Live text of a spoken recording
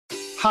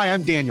Hi,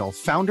 I'm Daniel,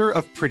 founder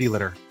of Pretty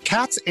Litter.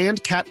 Cats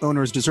and cat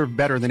owners deserve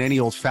better than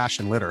any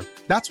old-fashioned litter.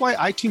 That's why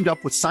I teamed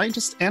up with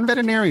scientists and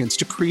veterinarians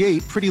to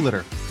create Pretty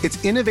Litter.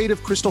 Its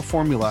innovative crystal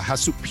formula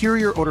has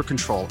superior odor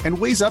control and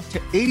weighs up to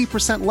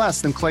 80%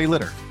 less than clay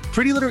litter.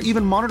 Pretty Litter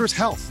even monitors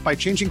health by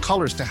changing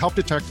colors to help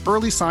detect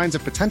early signs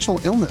of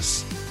potential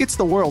illness. It's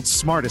the world's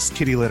smartest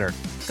kitty litter.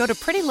 Go to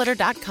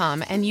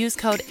prettylitter.com and use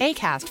code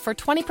ACAST for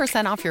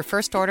 20% off your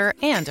first order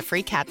and a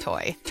free cat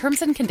toy.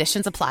 Terms and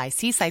conditions apply.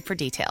 See site for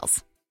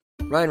details.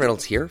 Ryan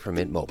Reynolds here from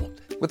Mint Mobile.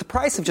 With the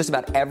price of just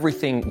about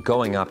everything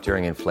going up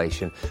during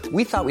inflation,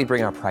 we thought we'd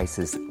bring our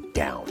prices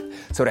down.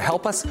 So to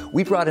help us,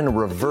 we brought in a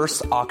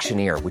reverse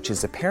auctioneer, which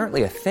is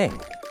apparently a thing.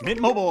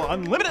 Mint Mobile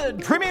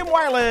Unlimited Premium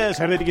Wireless.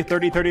 How to get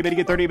 30, 30, bit to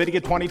get 30, bit to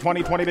get 20,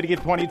 20, 20, bit to get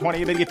 20,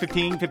 20, bit to get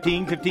 15,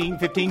 15, 15,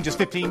 15, just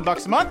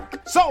 $15 a month?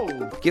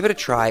 Sold! Give it a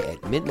try at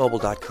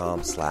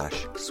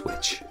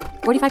mintmobile.com/switch.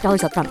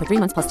 $45 up front for 3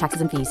 months plus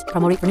taxes and fees.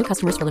 Promo rate for new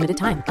customers for limited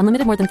time.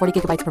 Unlimited more than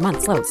 40 gigabytes per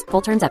month. Slows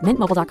full terms at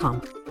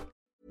mintmobile.com.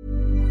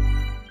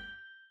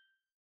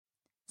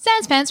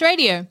 Sans Pants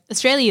Radio,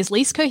 Australia's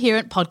least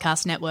coherent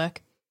podcast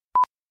network.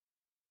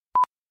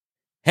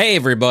 Hey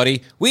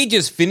everybody, we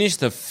just finished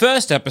the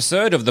first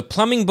episode of the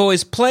Plumbing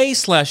Boys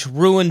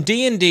Play/Ruin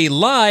D&D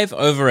live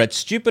over at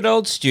Stupid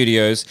Old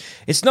Studios.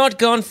 It's not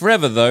gone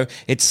forever though,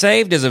 it's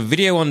saved as a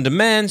video on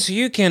demand so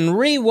you can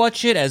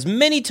re-watch it as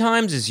many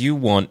times as you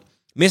want.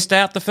 Missed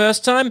out the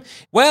first time?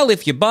 Well,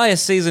 if you buy a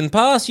season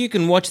pass, you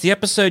can watch the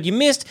episode you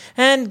missed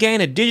and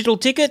gain a digital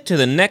ticket to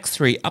the next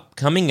 3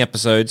 upcoming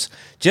episodes.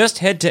 Just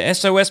head to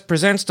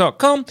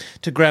sospresents.com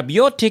to grab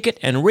your ticket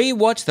and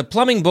re-watch the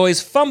Plumbing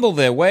Boys fumble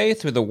their way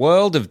through the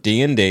world of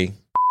D&D.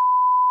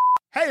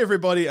 Hey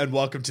everybody, and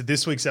welcome to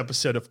this week's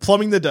episode of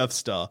Plumbing the Death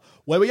Star,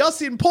 where we ask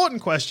the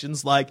important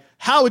questions like,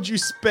 how would you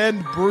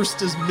spend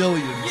Brewster's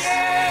millions?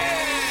 Yeah!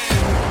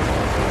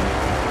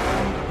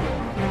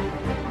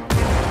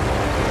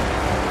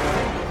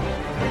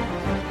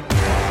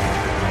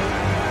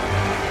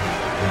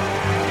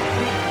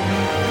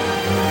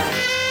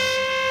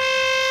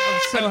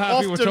 So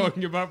happy we're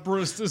talking about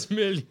Brewster's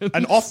Millions.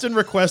 An often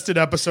requested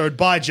episode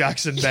by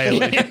Jackson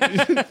Bailey.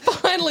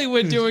 Finally,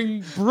 we're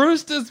doing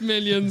Brewster's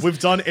Millions. We've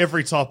done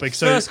every topic.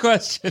 So First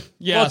question.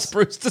 Yes. What's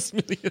Brewster's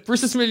Millions?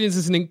 Brewster's Millions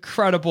is an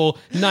incredible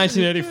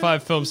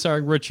 1985 film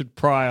starring Richard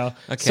Pryor.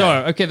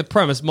 Okay. The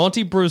premise.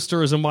 Monty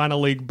Brewster is a minor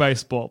league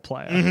baseball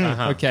player.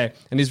 Uh-huh. Okay.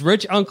 And his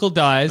rich uncle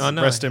dies. Oh,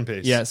 no. Rest in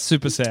peace. Yeah,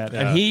 super sad.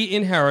 And he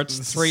inherits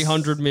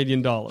 $300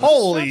 million.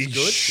 Holy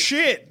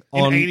shit.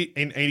 In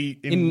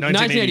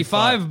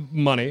 1985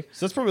 money.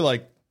 So that's probably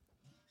like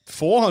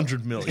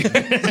 400 million.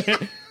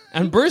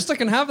 And Brewster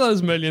can have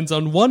those millions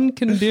on one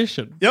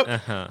condition. Yep.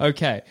 Uh-huh.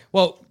 Okay.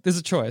 Well, there's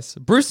a choice.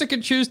 Brewster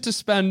can choose to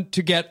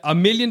get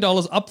 $1 million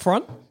up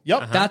front.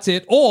 Yep. That's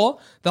it. Or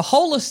the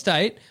whole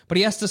estate, but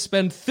he has to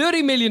spend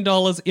 $30 million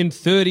in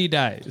 30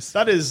 days.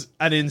 That is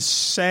an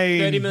insane...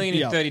 30 million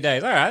in 30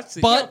 days. All right.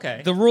 But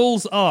okay. the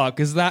rules are,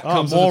 because that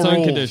comes with more its own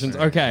rules. conditions.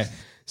 Okay.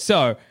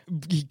 So,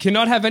 he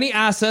cannot have any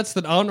assets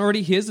that aren't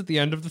already his at the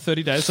end of the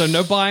 30 days. So,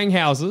 no buying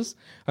houses.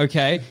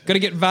 Okay. Got to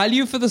get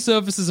value for the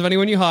services of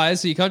anyone you hire.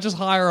 So, you can't just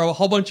hire a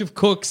whole bunch of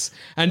cooks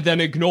and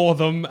then ignore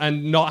them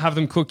and not have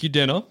them cook you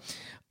dinner.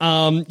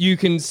 You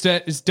can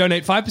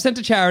donate 5%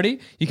 to charity.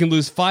 You can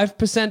lose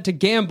 5% to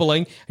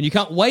gambling. And you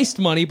can't waste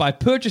money by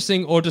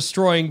purchasing or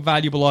destroying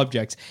valuable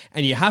objects.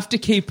 And you have to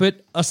keep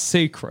it a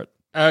secret.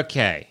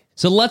 Okay.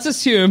 So let's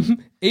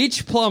assume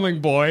each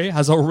plumbing boy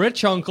has a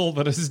rich uncle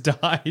that has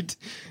died.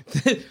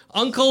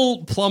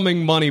 Uncle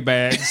Plumbing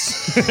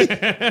Moneybags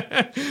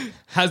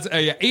has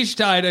each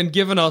died and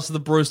given us the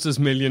Brewster's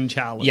Million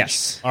Challenge.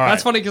 Yes. All right.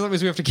 That's funny because that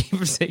means we have to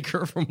keep a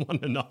secret from one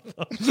another.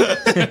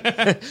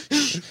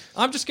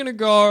 I'm just going to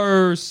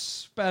go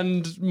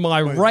spend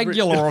my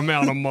regular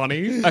amount of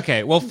money.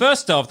 Okay, well,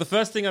 first off, the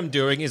first thing I'm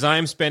doing is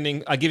I'm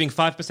giving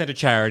 5% to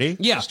charity.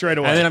 Yeah. Straight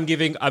away. And then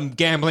I'm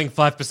gambling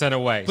 5%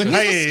 away. But So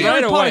here's the hey, scary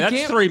straight part away, of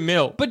that's $3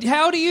 million. But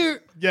how do you...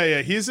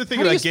 Yeah. Here's the thing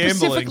How do you about gambling.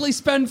 specifically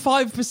spend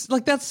 5%?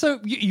 Like, that's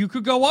so... You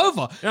could go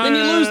over. Then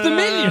you lose the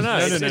million. No,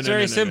 it's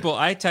very simple.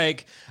 I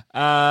take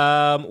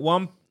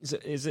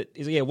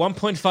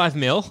 1.5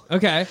 mil.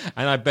 Okay.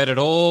 And I bet it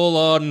all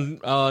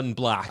on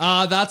black.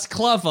 That's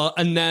clever.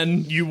 And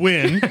then... You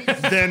win,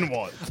 then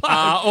what?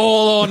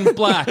 All on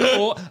black.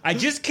 Or I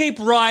just keep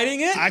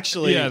riding it.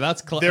 Actually, Yeah,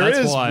 that's there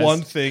is wise.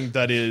 one thing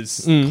that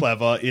is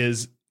clever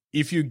is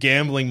if you're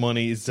gambling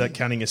money, is that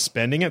counting as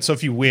spending it? So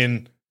if you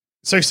win...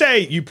 So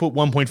say you put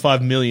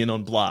 1.5 million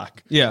on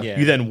black. Yeah.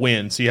 You then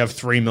win, so you have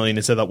 3 million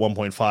instead of that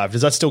 1.5.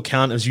 Does that still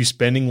count as you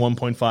spending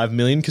 1.5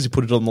 million because you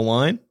put it on the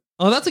line?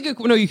 Oh, that's a good...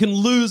 No, you can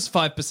lose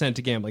 5%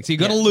 to gambling, so you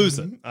got to lose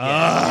it.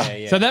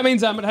 So that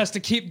means Emmett has to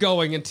keep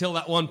going until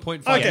that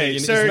 1.5 Okay, million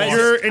so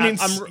is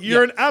lost.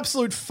 you're an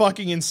absolute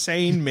fucking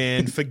insane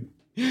man for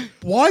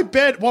Why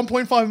bet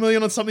 1.5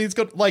 million on something that's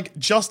got like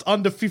just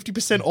under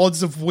 50%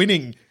 odds of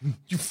winning?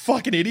 You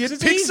fucking idiot!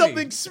 It's Pick easy.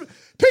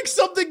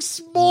 something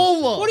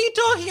smaller. What are you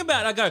talking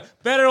about? I go,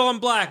 bet it on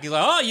black. He's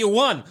like, oh, you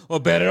won. Or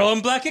bet it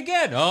on black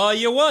again. Oh,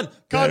 you won.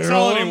 Can't Bet it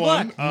tell on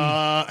anyone.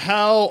 black.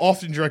 How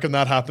often do you reckon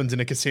that happens in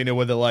a casino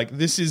where they're like,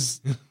 "This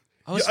is."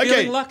 I was Okay.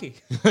 feeling lucky.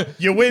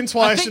 You win I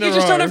twice think in a you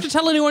just row. don't have to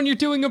tell anyone you're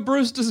doing a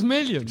Brewster's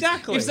Millions.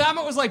 Exactly. If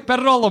Zamet was like, bet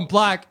it all on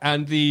black,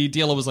 and the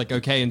dealer was like,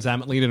 okay, and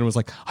Zamet leaned in and was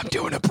like, I'm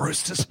doing a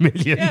Brewster's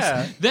Millions.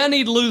 Yeah. Then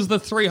he'd lose the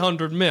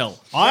 300 mil.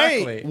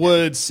 Exactly. I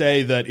would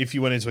say that if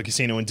you went into a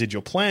casino and did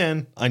your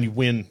plan and you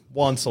win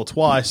once or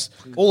twice,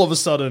 all of a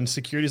sudden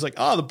security's like,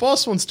 the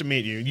boss wants to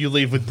meet you. You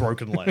leave with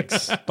broken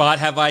legs. But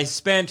have I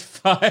spent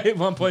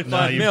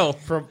 1.5 mil?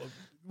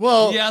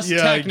 Well, Yes, yeah,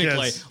 I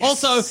technically. guess.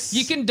 Also,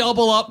 you can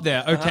double up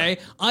there, okay?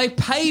 I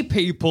pay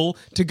people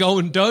to go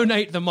and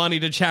donate the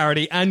money to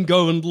charity and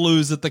go and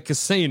lose at the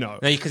casino.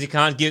 No, because you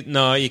can't give.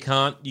 No, you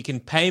can't. You can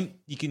pay.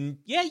 You can.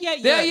 Yeah.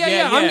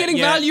 I'm getting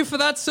value for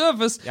that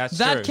service. That's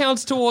that true.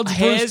 counts towards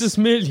Here's- Brewster's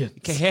Millions.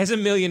 Okay, here's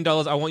 $1 million.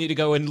 I want you to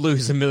go and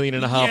lose $1.5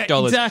 million.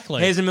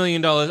 exactly. Here's $1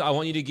 million. I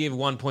want you to give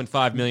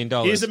 $1.5 million.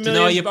 Here's $1 No,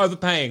 million. you're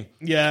overpaying.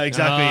 Yeah,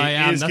 exactly. I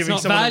am. Is That's giving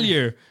not someone-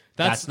 value.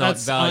 That's not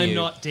value. I'm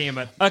not, damn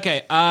it.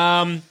 Okay.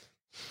 All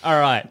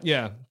right.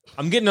 Yeah.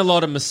 I'm getting a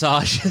lot of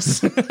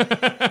massages.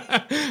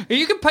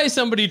 You can pay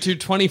somebody to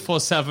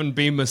 24/7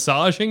 be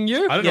massaging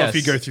you. I don't know if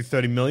Yes. you go through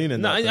 30 million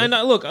in No, that. I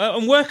know. Look,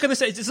 I'm working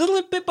this. It's a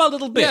little bit by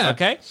little bit. Yeah.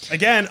 Okay.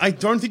 Again, I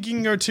don't think you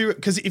can go too,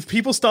 because if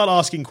people start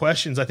asking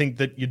questions, I think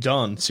that you're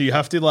done. So you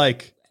have to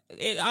like.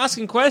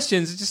 Asking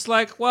questions, it's just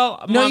like,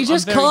 well, No, I'm you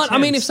just very can't. I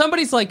mean, if tense.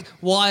 somebody's like,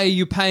 why are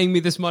you paying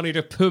me this money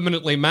to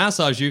permanently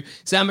massage you?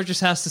 Zamet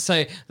just has to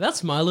say,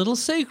 that's my little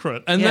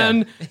secret. And Yeah,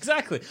 then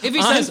exactly. if he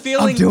I'm says,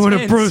 feeling I'm doing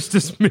tense. a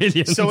Brewster's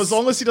Millions. So as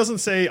long as he doesn't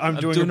say, I'm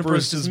doing a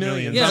Brewster's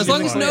Millions. yeah, as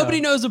long as fine.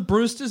 nobody knows a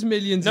Brewster's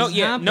Millions No, is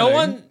yeah, happening. no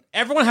one.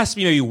 Everyone has to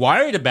be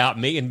worried about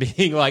me and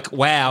being like,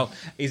 "Wow,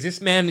 is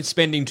this man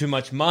spending too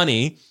much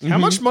money?" How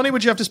much money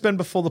would you have to spend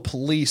before the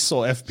police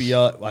or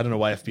FBI? I don't know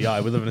why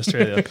FBI. We live in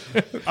Australia.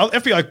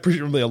 FBI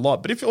presumably a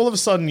lot, but if all of a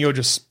sudden you're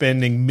just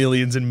spending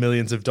millions and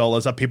millions of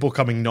dollars, are people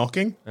coming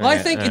knocking? I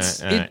think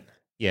it's...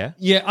 Yeah.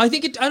 Yeah, I don't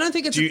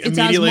think it's... Do you it's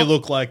immediately as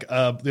look like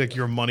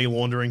your money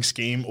laundering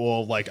scheme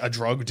or like a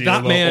drug dealer?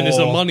 That man is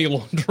a or- money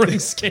laundering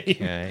scheme.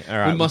 Okay, all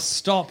right. We must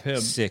stop him.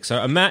 Sick. So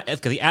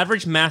the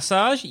average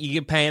massage, you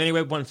get paid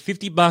anywhere from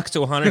 $50 to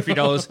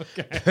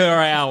 $150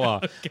 per hour.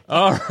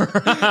 All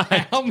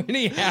right. How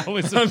many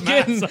hours I'm of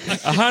getting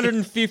massage?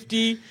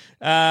 150.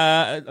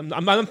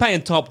 I'm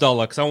paying top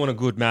dollar because I want a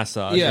good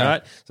massage. Yeah.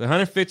 Right. So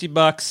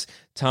 $150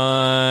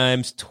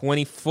 times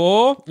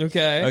 24.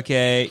 Okay.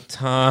 Okay.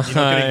 Times. You're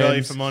not getting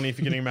value for money if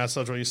you're getting a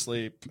massage while you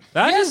sleep.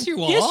 Yes,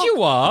 you are. Yes,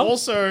 you are.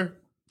 Also,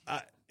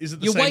 is it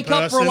the You same wake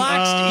person? up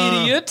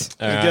relaxed, idiot.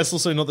 I guess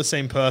also not the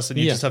same person.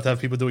 You Yeah. just have to have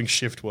people doing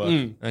shift work.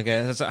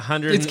 Okay, that's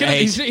 108. It's gonna-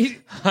 he's-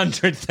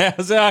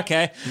 100,000.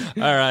 Okay.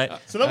 All right.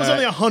 So that was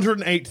only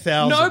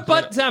 108,000. No,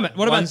 but damn it.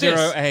 What about this?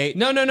 108.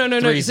 No.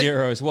 3 Is it-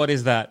 zeros. What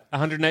is that?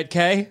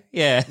 108K?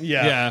 Yeah.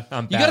 Yeah.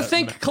 I'm You bad got to at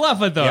think math.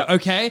 clever, though, Yep.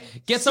 okay?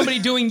 Get somebody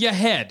doing your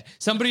head,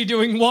 somebody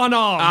doing one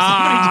arm,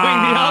 somebody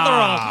doing the other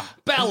arm,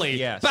 belly,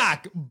 Yes.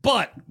 back,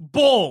 butt,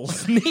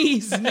 balls,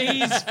 knees,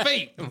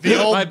 feet. The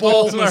old My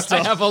balls balls where and I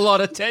stuff. have a lot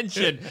of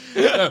tension.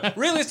 So,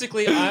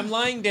 realistically, I'm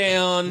lying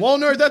down. Well,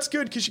 no, that's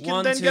good because you can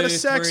 1, then get a 2,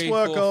 sex 3,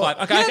 worker. 4, 5.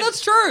 Okay, Yeah, I can-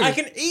 that's true. I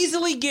can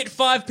easily get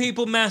 5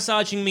 people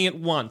massaging me at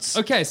once.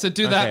 Okay, so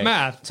do that Okay.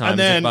 math. Times And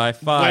then it by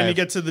 5. when you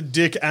get to the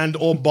dick and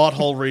or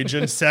butthole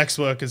region, sex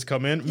workers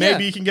come in.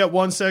 Maybe Yeah. you can get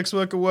one sex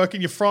worker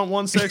working your front,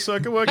 one sex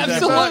worker working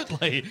that back.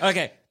 Absolutely.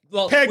 Okay.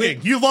 Well,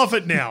 Pegging. You love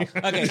it now.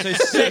 Okay, so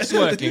sex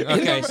working.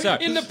 Okay, so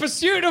In the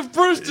pursuit of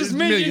Brewster's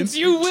Millions,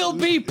 you will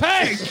be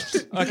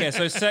pegged. okay,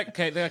 so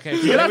okay. You're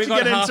gonna have to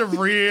get into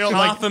real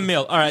like half a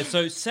mil. All right,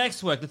 so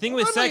sex work. The thing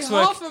with sex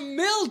Only work.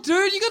 $500,000,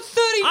 dude. You got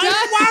 30 days.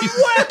 I'm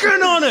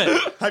working on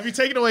it. Have you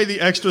taken away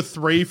the extra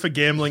 3 for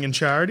gambling and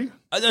charity?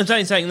 I'm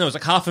saying no. It's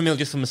like $500,000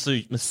 just for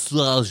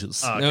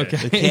massages. Okay.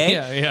 Okay.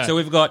 Yeah. So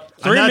we've got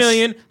And 3 that's-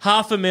 million,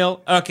 $500,000.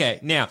 Okay.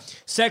 Now,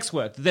 sex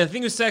work. The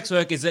thing with sex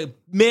work is that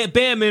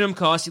bare minimum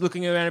cost. You're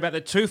looking around about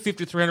the $250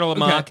 to $300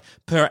 mark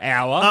per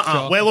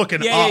hour. We're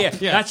looking Yeah. up.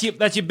 Yeah.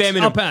 That's your bare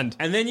minimum. Up end.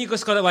 And then you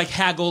just got to like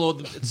haggle,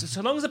 or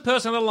so long as the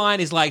person on the line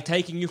is like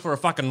taking you for a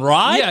fucking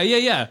ride.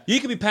 Yeah. You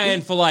could be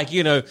paying for like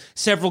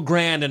several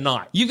grand a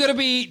night. You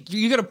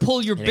gotta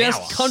pull your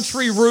best hour.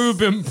 country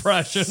rube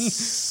impression.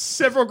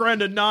 Several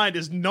grand a night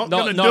is not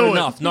going to Not do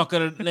enough. it. Not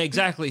gonna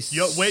exactly. Wait,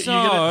 so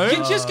you're gonna- You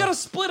just gotta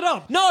split it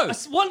up. No,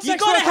 One you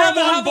sex gotta worker have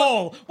on a- one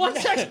ball, one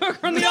sex worker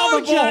on the no,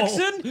 other ball.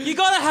 Jackson, you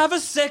gotta have a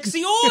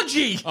sexy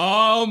orgy.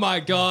 Oh my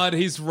God,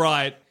 he's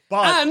right.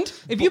 But- and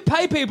if you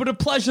pay people to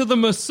pleasure the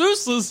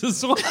masseuses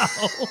as well,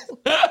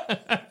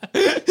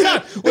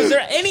 Was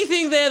there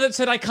anything there that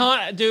said I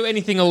can't do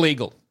anything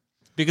illegal?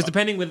 Because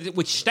depending with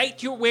which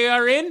state we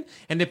are in,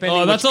 and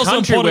depending that's which also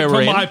country important we're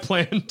for in, my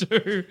plan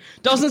too.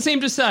 Doesn't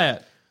seem to say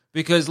it.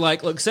 Because,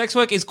 like, look, sex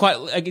work is quite,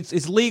 like,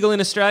 it's legal in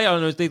Australia. I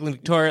don't know, it's legal in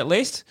Victoria at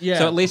least. Yeah.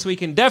 So at least we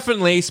can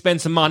definitely spend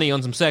some money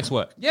on some sex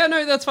work. Yeah,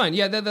 no, that's fine.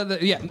 Yeah,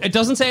 yeah. It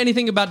doesn't say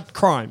anything about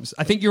crimes.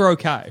 I think you're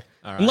okay.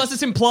 All right. Unless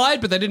it's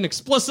implied, but they didn't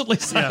explicitly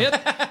say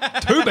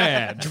it. Too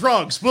bad.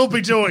 Drugs, we'll be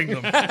doing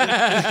them.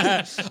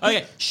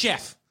 Okay,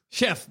 chef.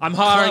 Chef. I'm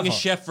hiring a clever.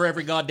 chef for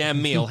every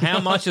goddamn meal. How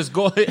much is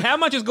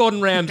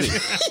Gordon Ramsay?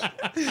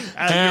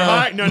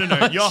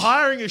 No. You're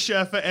hiring a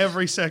chef for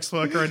every sex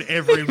worker and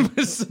every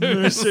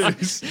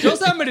masseuse. Joel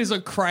Salmon is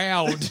a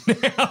crowd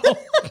now.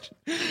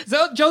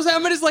 So Joel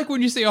Salmon is like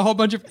when you see a whole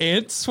bunch of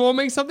ants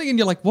swarming something and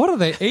you're like, what are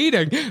they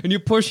eating? And you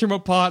push them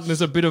apart and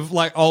there's a bit of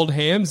like old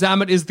ham.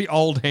 Zamet is the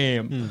old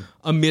ham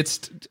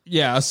amidst,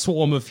 a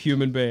swarm of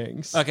human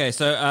beings. Okay,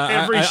 so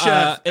Every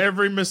chef,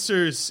 every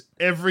masseuse,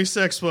 every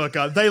sex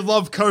worker, they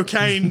love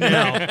cocaine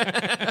now.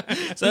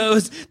 So it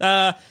was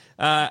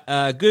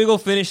Google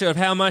finisher of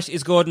how much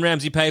is Gordon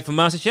Ramsay paid for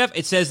MasterChef.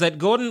 It says that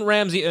Gordon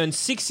Ramsay earned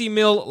 60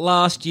 mil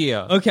last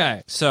year.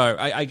 Okay. So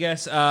I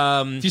guess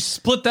If you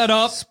split that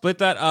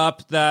up.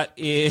 That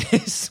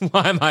is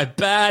why am I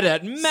bad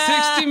at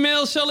math? 60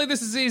 mil, surely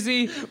this is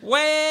easy.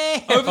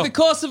 Way Over the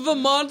course of a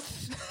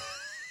month,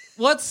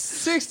 what's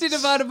 60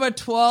 divided by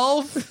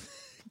 12?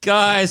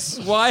 Guys,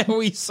 why are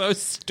we so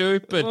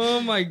stupid?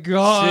 Oh my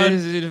God.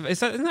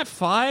 Isn't that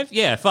 5?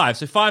 Yeah, 5.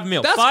 So 5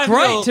 mil. That's 5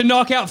 great mil. to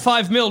knock out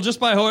 5 mil just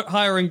by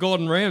hiring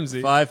Gordon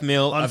Ramsay. 5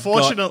 mil.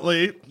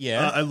 Unfortunately,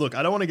 Yeah. look,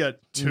 I don't want to get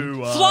too...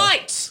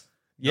 Flights!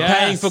 Yes.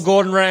 Paying for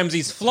Gordon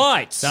Ramsay's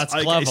flights. That's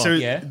Okay, clever. so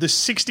Yeah. the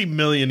 60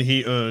 million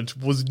he earned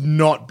was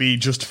not be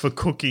just for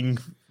cooking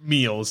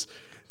meals.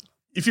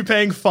 If you're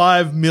paying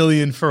 $5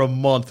 million for a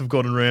month of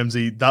Gordon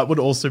Ramsay, that would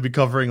also be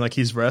covering like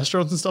his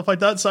restaurants and stuff like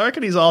that. So I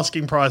reckon his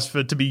asking price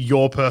for to be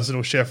your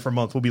personal chef for a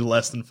month will be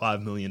less than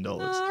 $5 million.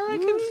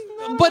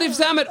 But if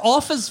Zamet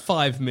offers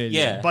 5 million.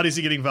 Yeah. But is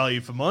he getting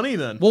value for money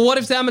then? Well, what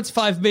if Zamet's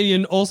 5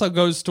 million also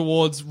goes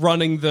towards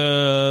running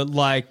the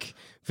like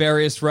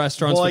various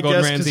restaurants Well, for I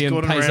Gordon guess Ramsay 'cause and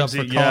Gordon pays Ramsay,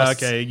 up for yeah,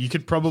 costs? okay. You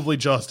could probably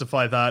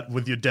justify that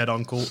with your dead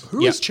uncle.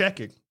 Who is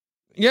checking?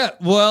 Yeah,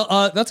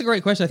 well, that's a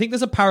great question. I think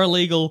there's a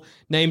paralegal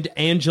named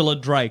Angela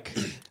Drake.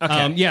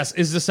 Okay. Yes,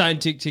 is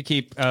assigned to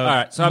keep All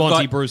right, so Monty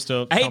I've got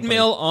Brewster 8 company.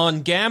 mil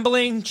on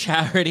gambling,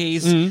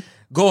 charities,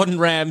 Gordon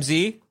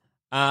Ramsay,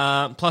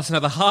 plus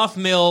another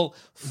 $500,000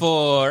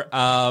 for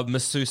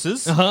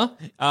masseuses.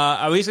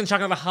 Are we just going to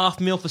chuck another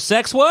 $500,000 for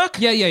sex work?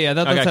 Yeah.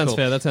 That Okay, sounds cool.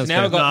 fair. That sounds Now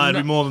fair. we've got- No,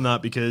 it'd be more than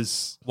that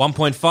because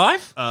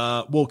 1.5?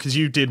 well, because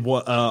you did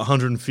what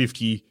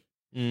 150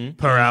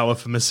 per hour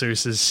for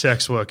masseuses,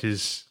 sex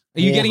workers. Are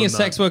you more getting a than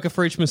sex that. worker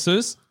for each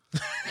masseuse?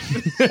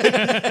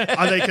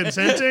 Are they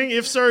consenting?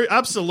 If so,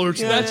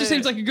 absolutely. That just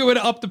seems like a good way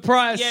to up the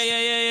price.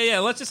 Yeah.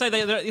 Let's just say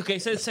they're okay.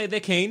 So say they're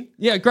keen.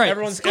 Yeah, great.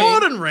 Everyone's keen.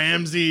 Gordon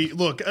Ramsay,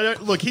 look,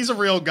 he's a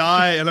real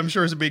guy, and I'm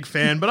sure he's a big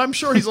fan. But I'm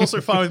sure he's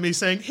also fine with me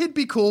saying he'd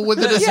be cool with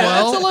it as Yeah,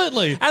 well.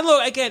 absolutely. And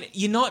look, again,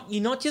 you're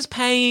not just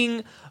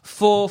paying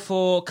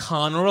for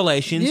carnal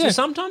relations. Yeah. You're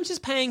sometimes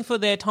just paying for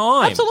their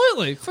time.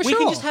 Absolutely, for We sure.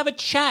 can just have a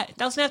chat. It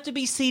doesn't have to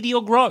be seedy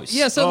or gross.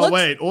 Yeah, so Oh let's...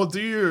 wait, or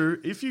do you?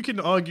 If you can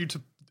argue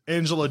to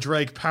Angela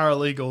Drake,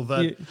 paralegal,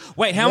 that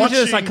Wait, how much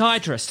is a watching-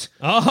 psychiatrist?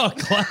 Oh,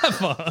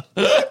 clever.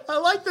 I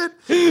like that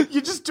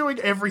you're just doing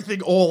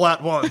everything all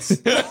at once.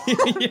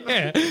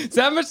 Yeah.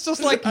 Zamet's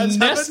just like Zamet's-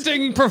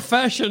 nesting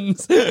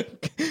professions,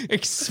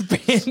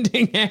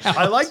 expanding out.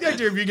 I like the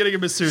idea of you getting a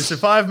masseuse. So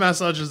 5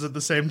 massages at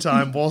the same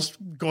time whilst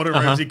Gordon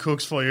Ramsay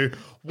cooks for you,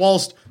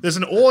 whilst there's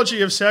an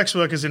orgy of sex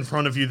workers in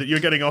front of you that you're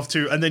getting off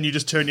to, and then you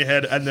just turn your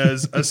head and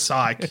there's a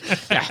psych.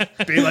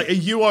 Be like, are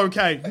you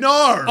okay?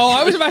 No! Oh,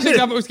 I was imagining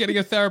Zamet was getting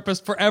a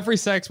therapist for every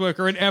sex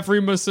worker and every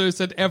masseuse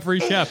and every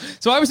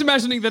chef. So I was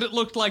imagining that it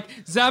looked like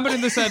Zamet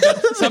in the center,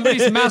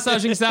 somebody's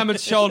massaging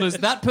Zamet's shoulders,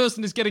 that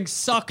person is getting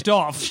sucked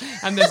off,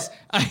 and there's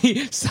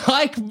a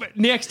psych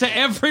next to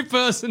every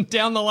person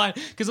down the line,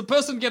 because the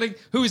person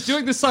who is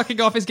doing the sucking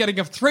off is getting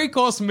a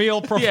 3-course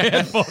meal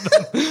prepared for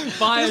them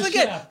by a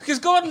chef. Because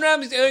Gordon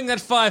Ramsay's earning that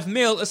 $5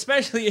 million,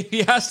 especially if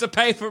he has to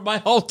pay for my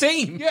whole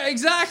team. Yeah,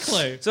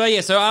 exactly. So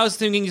I was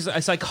thinking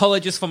a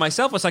psychologist for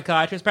myself, a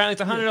psychiatrist. Apparently,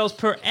 it's $100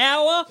 per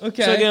hour.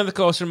 Okay. So again, over the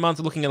course of a month,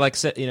 we're looking at like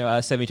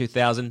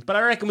 $72,000. But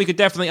I reckon we could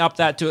definitely up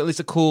that to at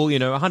least a cool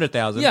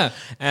 $100,000. Yeah.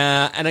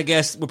 And I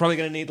guess we're probably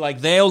going to need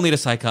they'll need a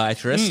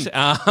psychiatrist.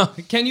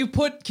 Can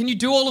you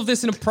do all of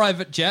this in a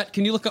private jet?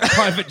 Can you look up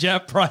private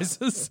jet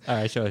prices? All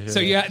right, sure.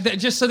 So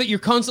just so that you're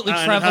constantly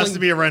And it traveling. has to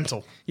be a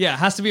rental. Yeah, it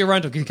has to be a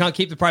rental because you can't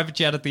keep the private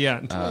jet at the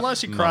end.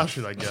 Unless you crash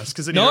it, I guess.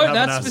 Because then you no, don't have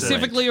an that's asset.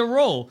 specifically a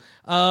rule.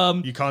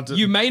 You can't do-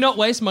 You may not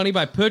waste money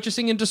by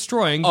purchasing and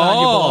destroying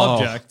valuable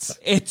objects.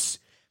 It's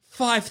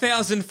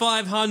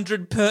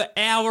 $5,500 per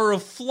hour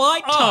of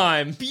flight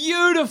time.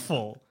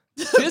 Beautiful.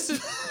 This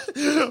is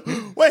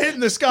We're hitting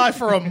this guy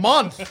for a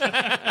month.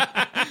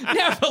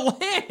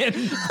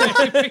 Neverland,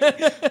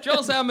 baby.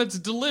 Joel Salmon's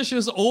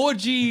delicious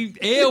orgy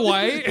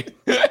airway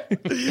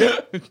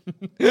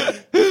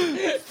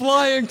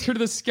flying through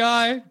the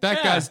sky.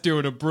 That guy's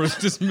doing a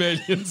Brewster's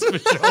Millions for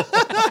sure.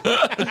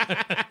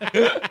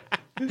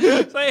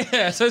 So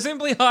yeah, so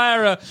simply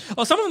hire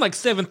someone like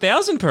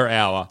 7,000 per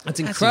hour. That's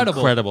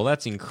incredible.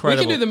 That's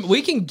incredible.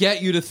 We can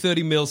get you to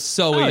 30 mils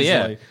so easily.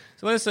 Yeah.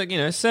 So let's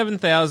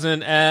 7,000.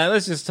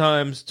 Let's just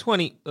times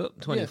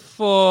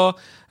 24.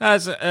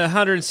 That's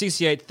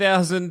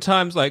 168,000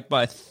 times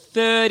by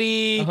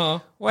 30.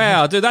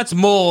 Wow, dude, that's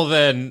more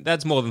than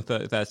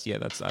 30.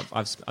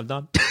 I've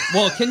done.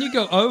 Well, can you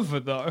go over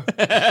though?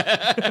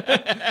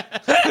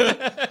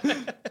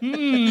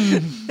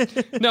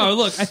 No,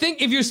 look, I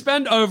think if you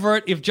spend over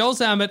it, if Joel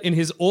Zammett in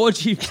his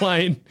orgy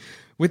plane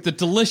with the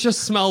delicious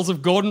smells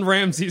of Gordon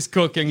Ramsay's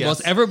cooking,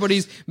 whilst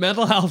everybody's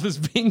mental health is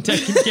being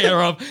taken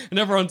care of and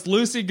everyone's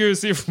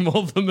loosey-goosey from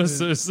all the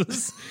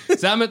masseuses,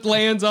 Zammett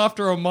lands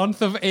after a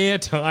month of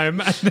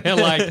airtime and they're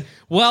like,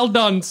 well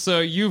done,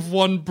 sir, you've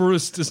won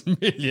Brewster's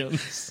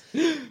millions.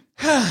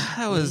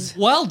 That was...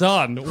 Well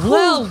done.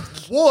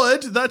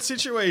 Would that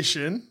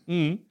situation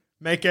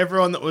make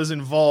everyone that was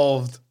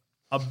involved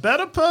a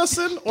better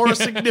person or a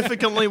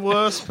significantly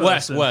worse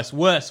person? Worse.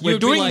 We're You'd be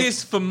doing like-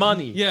 this for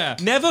money. Yeah.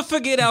 Never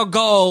forget our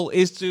goal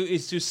is to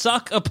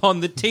suck upon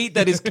the teat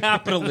that is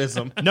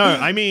capitalism. No,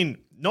 I mean,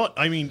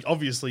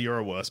 obviously you're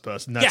a worse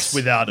person. That's Yes.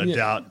 without a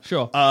doubt.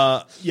 Sure.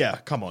 Yeah,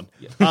 come on.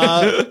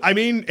 I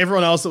mean,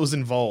 everyone else that was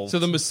involved. So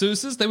the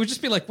masseuses, they would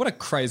just be like, what a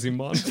crazy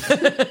month.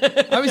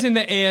 I was in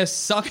the air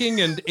sucking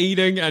and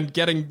eating and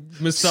getting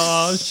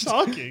massaged.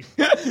 Shocking.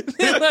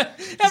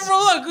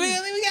 Everyone, look,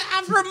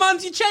 after a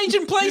month, you're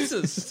changing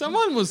places.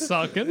 Someone was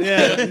sucking.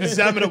 Yeah,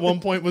 Zammett at one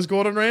point was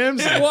Gordon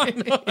Ramsay. Why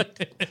not?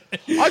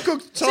 I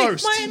cooked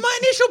toast. My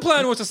initial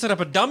plan was to set up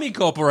a dummy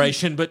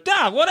corporation, but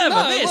whatever.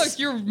 No, this. look,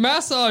 your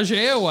massage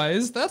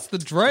airways, that's the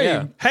dream.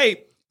 Yeah.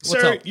 Hey, What's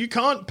so up? you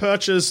can't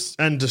purchase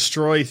and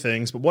destroy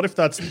things, but what if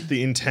that's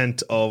the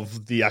intent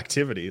of the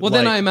activity? Well,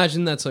 then I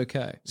imagine that's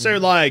okay. So,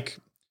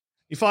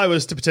 if I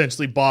was to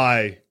potentially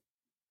buy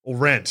or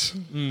rent,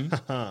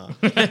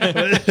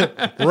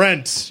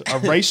 rent a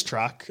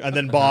racetrack and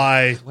then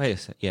buy, Wait a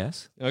sec.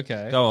 Yes.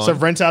 Okay. Go on. so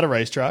rent out a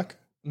racetrack,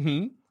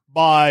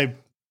 buy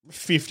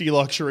 50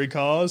 luxury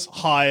cars,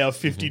 hire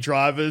 50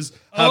 drivers,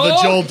 have a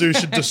Joel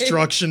Douche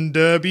destruction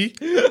derby.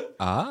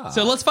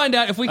 So let's find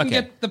out if we can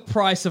Okay. get the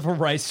price of a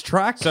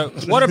racetrack. So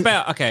what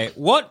about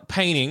what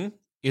painting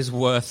is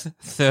worth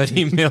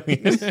 30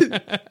 million?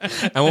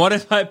 And what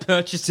if I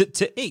purchase it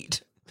to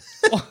eat?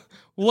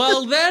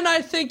 Well, then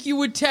I think you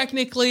would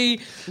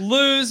technically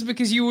lose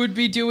because you would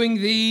be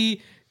doing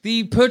the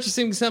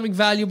purchasing something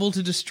valuable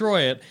to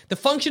destroy it. The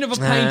function of a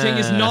painting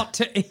is not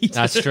to eat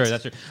That's it. true.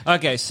 That's true.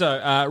 Okay,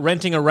 so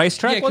renting a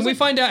racetrack. Yeah, can we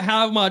find out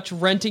how much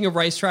renting a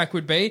racetrack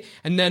would be,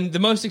 and then the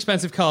most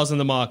expensive cars in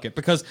the market?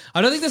 Because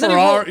I don't think there's any.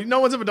 Ferrari. No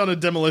one's ever done a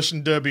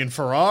demolition derby in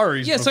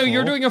Ferraris. Yeah, so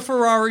you're before. doing a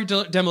Ferrari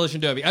demolition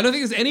derby. I don't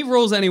think there's any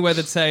rules anywhere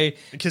that say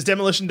Because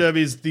demolition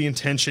derbies, the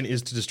intention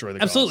is to destroy the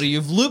cars. absolutely.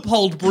 You've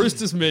loopholed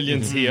Brewster's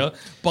millions here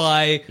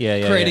by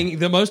creating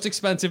the most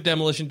expensive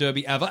demolition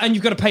derby ever, and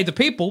you've got to pay the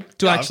people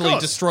to of actually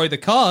course. destroy the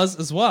cars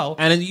as well.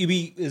 And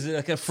is it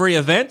like a free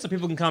event so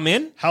people can come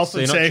in? Health So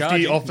and you're not safety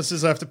charging?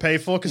 officers have to pay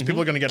for because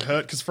people are going to get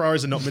hurt because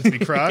Ferraris are not meant to be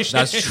crashed.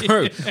 That's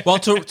true. Well,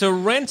 to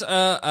rent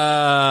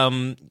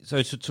to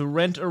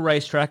rent a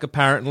racetrack,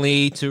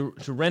 apparently to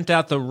rent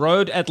out the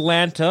Road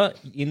Atlanta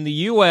in the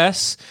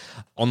US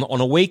on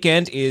a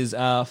weekend is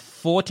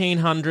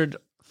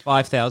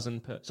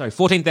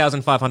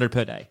 $14,500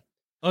 per day.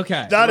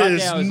 Okay. That Right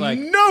is now it's like-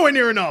 nowhere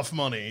near enough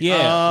money.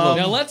 Yeah.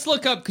 Now let's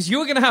look up, because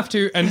you're going to have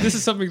to, and this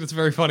is something that's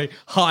very funny,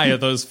 hire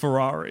those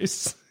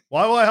Ferraris.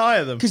 Why will I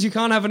hire them? Because you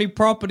can't have any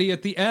property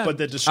at the end. But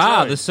they're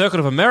destroyed. The Circuit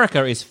of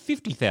America is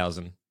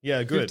 50,000.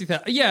 yeah, good.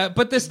 50,000. Yeah,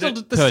 but they're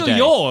still Per day.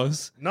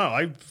 yours. No,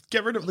 I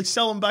get rid of.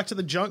 Sell them back to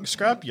the junk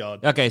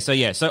scrapyard. Okay, so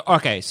you're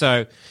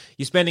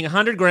spending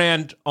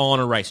 $100,000 on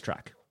a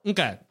racetrack.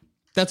 Okay.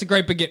 That's a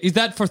great begin. Is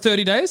that for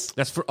 30 days?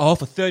 That's for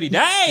 30 days.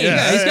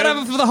 Yeah, he's got to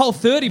have it for the whole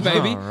 30,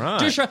 baby. All right.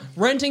 Just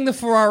renting the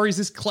Ferraris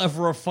is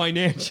cleverer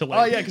financially.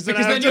 Oh, yeah, 'cause then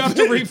I then have you to- have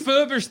to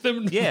refurbish them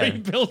and Yeah.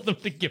 rebuild them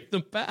to give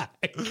them back.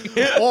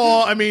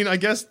 Or, I mean, I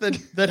guess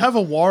they'd have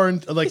a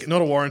warrant, like,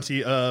 not a warranty,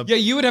 Yeah,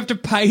 you would have to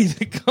pay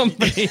the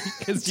company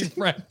because you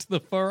rent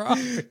the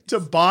Ferrari. to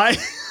buy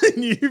a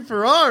new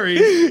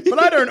Ferrari, but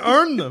I don't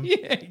own them.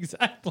 Yeah,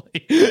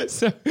 exactly.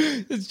 So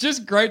it's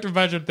just great to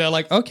imagine they're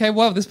like, okay,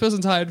 well, this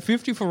person's hired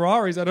 50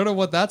 Ferraris. I don't know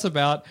what that's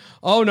about.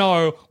 Oh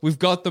no, we've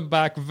got them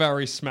back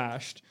very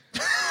smashed.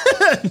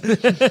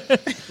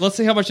 Let's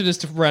see how much it is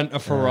to rent a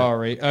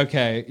Ferrari.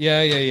 Okay,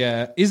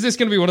 yeah. Is this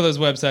going to be one of those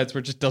websites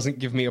where it just doesn't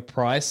give me a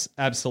price?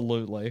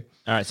 Absolutely.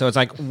 All right, so it's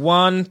like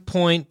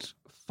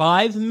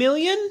 1.5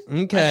 million.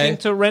 Okay. I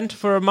think to rent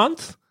for a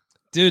month.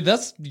 Dude,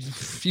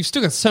 you've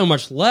still got so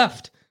much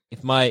left.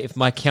 If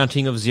my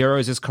counting of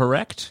zeros is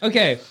correct.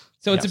 Okay,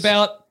 so it's Yes.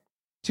 about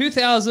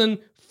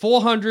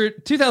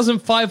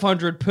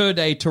 2,500 per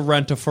day to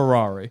rent a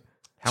Ferrari.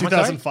 How much,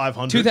 sorry?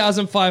 2,500.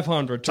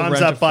 2,500 to Times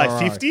rent that a by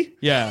Ferrari. 50?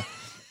 Yeah.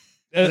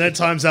 And then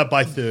times that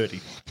by 30.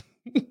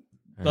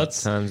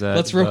 Let's times that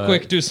let's real by-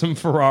 quick do some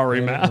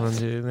Ferrari math. 1,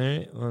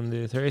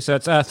 2, 3. So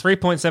it's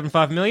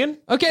 3.75 million.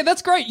 Okay,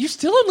 that's great. You're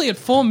still only at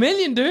 4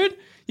 million, dude.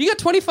 You got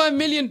 25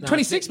 million,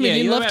 26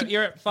 million left.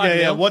 You're at 5 Yeah,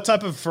 yeah. mil. What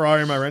type of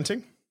Ferrari am I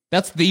renting?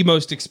 That's the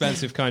most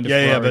expensive kind of Yeah,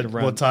 Ferrari yeah, to but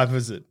rent. what type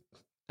is it?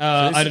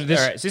 All I don't- this-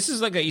 right, so this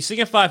is like you're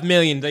seeing 5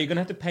 million. Though you're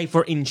gonna have to pay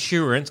for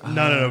insurance.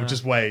 No,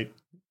 just wait.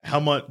 How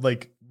much?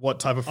 Like, what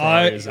type of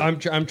Ferrari is it? I'm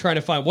trying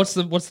to find what's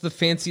the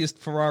fanciest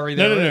Ferrari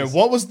there no. is?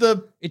 What was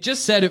the? It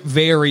just said it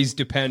varies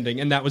depending,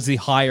 and that was the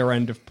higher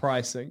end of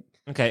pricing.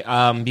 Okay,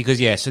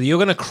 because so you're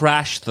gonna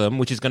crash them,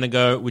 which is gonna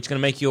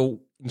make your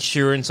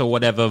insurance or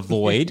whatever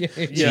void.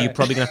 So you're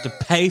probably gonna have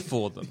to pay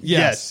for them.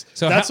 Yes.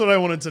 So that's what I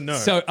wanted to know.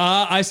 So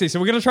I see. So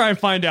we're gonna try and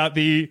find out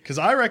the. Because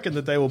I reckon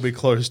that they will be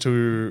close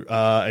to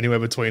anywhere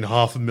between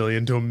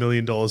 $500,000 to $1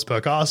 million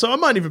per car. So I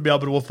might even be able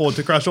to afford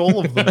to crash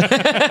all of them.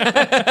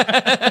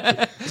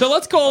 So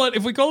let's call it.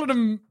 If we call it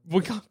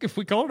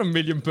 $1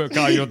 million per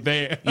car, you're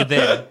there. You're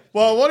there.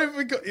 Well, what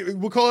if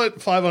we'll call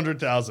it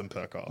 500,000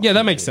 per car? Yeah,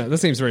 that makes sense. That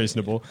seems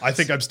reasonable. I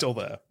think I'm still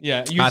there.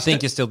 Yeah, I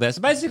think you're still there.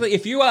 So basically,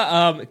 if you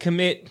are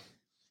commit,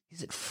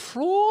 is it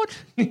fraud?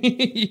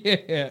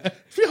 yeah.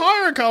 If you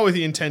hire a car with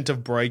the intent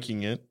of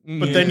breaking it,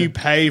 but then you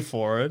pay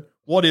for it,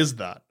 what is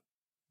that?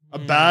 A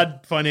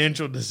bad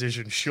financial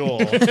decision, sure.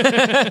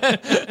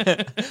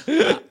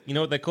 You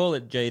know what they call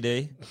it,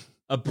 JD?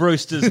 A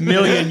Brewster's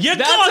million. You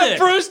That's got a it.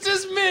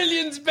 Brewster's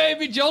millions,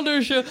 baby. John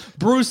Dusha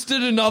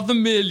Brewstered another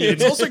million.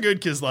 It's also good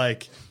because,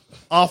 like,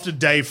 after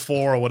day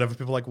 4 or whatever,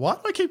 people are like, why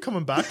do I keep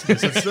coming back to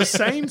this? It's the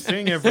same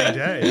thing every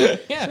day.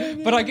 Yeah,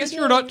 but I guess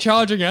you're not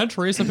charging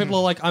entry, so people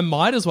are like, I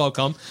might as well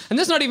come. And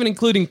that's not even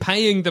including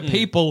paying the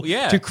people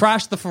to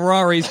crash the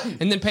Ferraris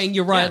and then paying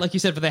you like you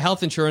said, for their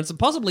health insurance and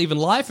possibly even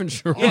life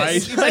insurance.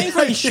 Yes, you're paying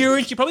for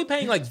insurance. You're probably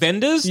paying like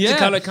vendors Yeah. to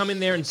kind of come in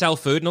there and sell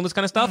food and all this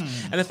kind of stuff.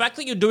 And the fact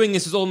that you're doing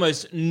this is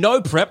almost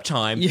no prep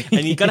time,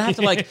 and you're gonna have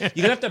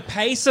to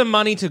pay some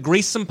money to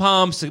grease some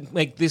palms to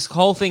make this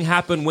whole thing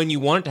happen when you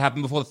want it to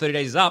happen before the 30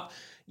 days is up.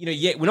 You know,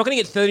 we're not going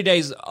to get 30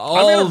 days I'm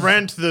going of... to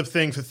rent the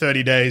thing for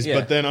 30 days, Yeah.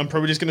 but then I'm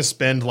probably just going to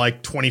spend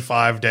like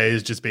 25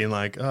 days just being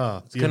like, the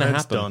gonna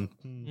event's happen.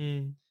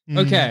 done.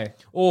 Okay.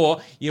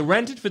 Or you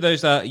rent it for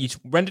those... you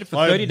rent it for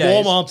Like 30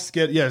 days. warm-ups,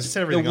 just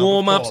set everything The up, of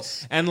warm-ups,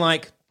 course. and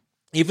like...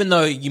 Even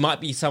though you might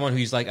be someone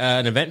who's like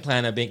an event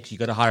planner, being you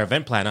got to hire an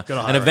event planner.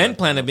 Gotta hire An an event event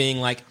planner being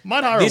like,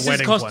 Might hire a this is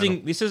wedding costing.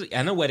 planner. This is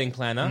and a wedding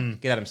planner.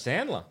 Get Adam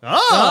Sandler. The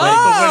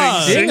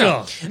wedding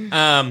singer.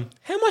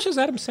 How much does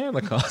Adam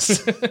Sandler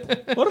cost?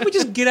 What if we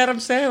just get Adam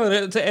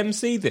Sandler to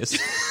MC this?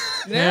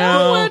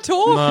 Now we're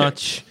talking. How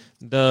much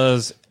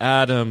does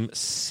Adam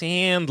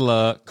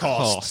Sandler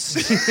cost?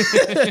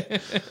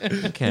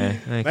 Okay.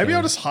 Maybe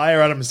I'll just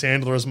hire Adam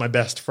Sandler as my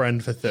best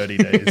friend for 30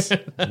 days.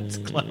 That's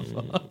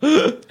clever.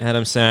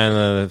 Adam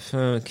Sandler,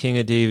 the king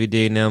of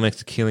DVD, now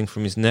makes a killing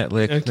from his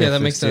Netflix. Okay,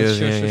 that makes sense.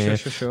 deals.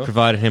 Sure.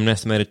 Provided him an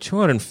estimated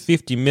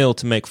 250 mil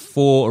to make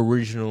 4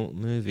 original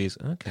movies.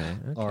 Okay.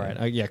 All right.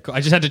 Cool. I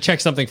just had to check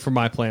something for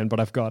my plan, but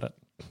I've got it.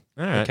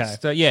 All right. Okay.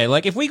 So yeah,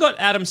 like if we got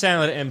Adam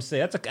Sandler to MC,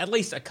 that's at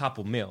least a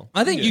couple mil.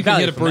 I think you can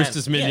Value get a from that.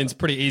 Brewster's Millions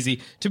pretty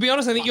easy. To be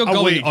honest, I think you're A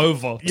going week.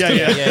 over. Yeah.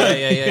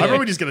 Yeah. I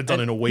probably just get it done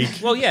in a week.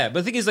 Well, yeah,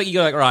 but the thing is, like, you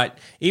go like, right,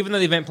 even though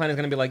the event planner is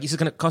going to be like, this is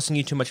going to costing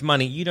you too much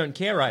money, you don't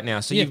care right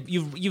now. So you've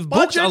booked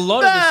Budget a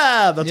lot of this.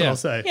 bad, that's Yeah. what I'll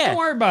say. Yeah, Don't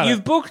worry about You've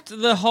it. booked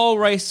the whole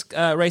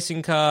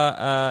racing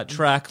car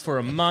track for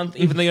a month,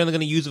 even though you're only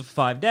going to use it for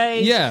 5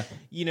 days. Yeah.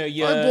 You know, Like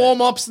you're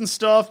warm-ups and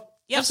stuff.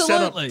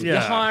 Absolutely. Set up- you're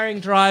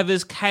hiring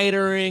drivers,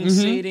 catering,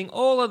 seating,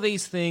 all of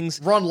these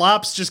things. Run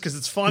laps just because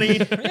it's funny.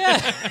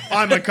 Yeah.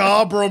 I'm a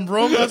car, brum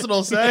brum. That's what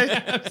I'll say.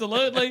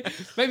 Absolutely.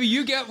 Maybe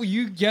you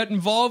get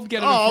involved, get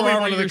in a I'll be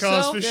Ferrari one of the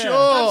yourself. cars for Yeah.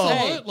 sure.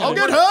 Absolutely. I'll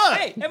get hurt.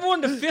 Hey,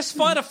 everyone to fist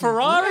fight a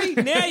Ferrari?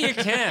 Now you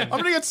can. I'm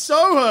gonna get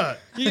so hurt.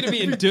 You're going to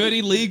be in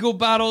dirty legal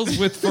battles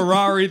with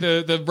Ferrari,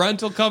 the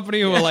rental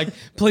company, who are like,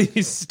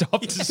 please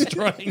stop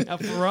destroying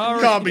that Ferrari.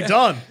 Can't be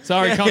done.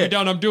 Sorry, can't be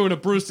done. I'm doing a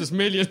Brewster's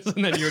Millions,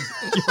 and then you're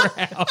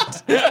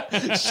out.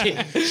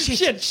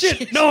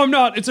 Shit. No, I'm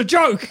not. It's a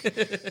joke.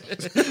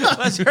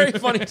 That's very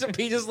funny to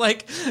be just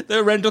like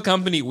the rental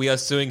company. We are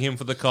suing him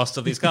for the cost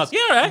of these cars. Yeah,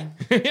 all right.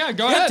 Yeah,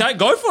 go Yeah, ahead.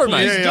 go for it,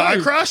 mate. Yeah, I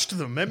crashed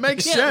them. It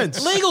makes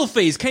sense. Legal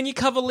fees. Can you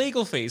cover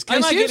legal fees?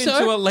 Can I I get assume so.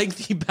 into a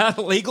lengthy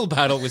legal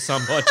battle with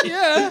somebody?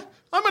 Yeah.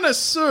 I'm gonna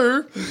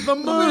sue the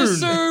moon. I'm gonna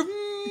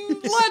sue,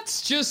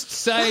 let's just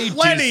say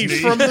Lenny Disney.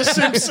 from The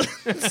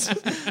Simpsons.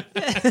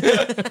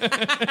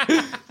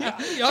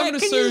 I'm gonna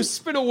sue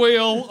spin a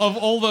wheel of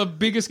all the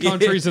biggest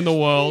countries in the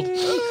world.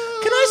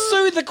 Can I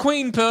sue the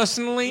Queen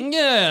personally?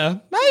 Yeah,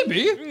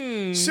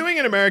 maybe. Suing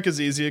in America is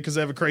easier because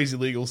they have a crazy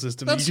legal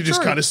system. That's You can just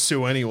true. kind of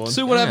sue anyone.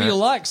 Sue whatever you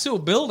like. Sue a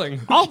building.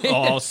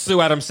 I'll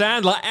sue Adam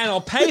Sandler and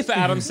I'll pay for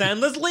Adam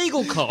Sandler's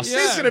legal costs.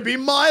 He's gonna be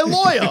my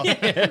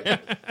lawyer.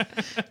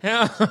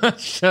 How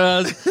much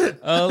does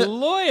a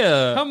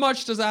lawyer? How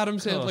much does Adam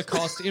Sandler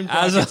cost in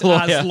As a brackets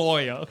lawyer. as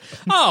lawyer?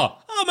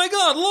 Oh my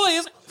God!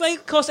 Lawyers, they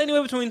cost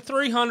anywhere between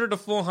 $300 to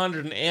 $400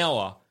 an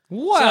hour.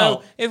 Wow.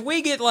 So if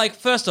we get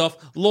first off,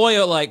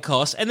 lawyer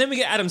costs, and then we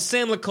get Adam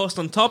Sandler cost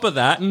on top of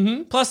that,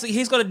 plus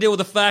he's got to deal with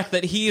the fact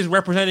that he is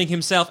representing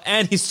himself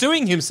and he's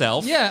suing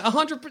himself. Yeah,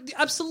 100%.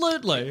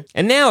 Absolutely.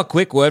 And now a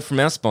quick word from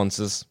our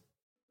sponsors.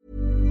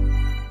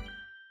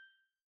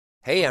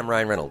 Hey, I'm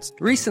Ryan Reynolds.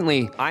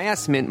 Recently, I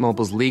asked Mint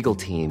Mobile's legal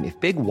team if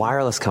big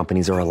wireless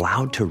companies are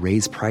allowed to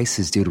raise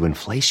prices due to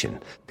inflation.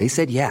 They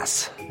said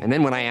yes. And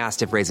then when I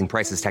asked if raising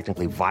prices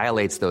technically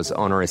violates those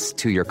onerous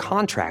two-year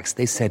contracts,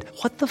 they said,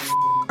 "What the f***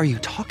 are you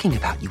talking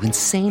about, you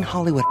insane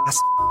Hollywood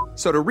ass?"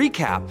 So to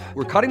recap,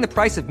 we're cutting the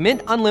price of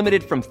Mint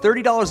Unlimited from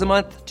 $30 a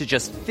month to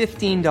just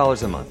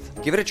 $15 a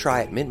month. Give it a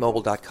try at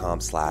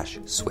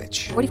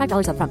mintmobile.com/switch.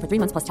 $45 up front for 3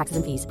 months plus taxes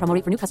and fees. Promo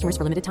rate for new customers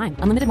for limited time.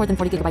 Unlimited more than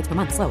 40 gigabytes per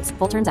month. Slows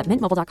full terms at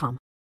mintmobile.com.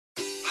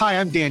 Hi,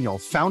 I'm Daniel,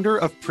 founder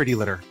of Pretty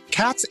Litter.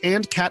 Cats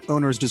and cat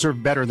owners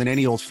deserve better than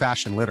any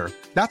old-fashioned litter.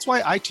 That's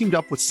why I teamed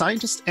up with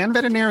scientists and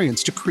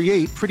veterinarians to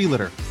create Pretty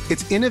Litter.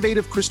 Its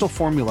innovative crystal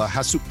formula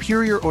has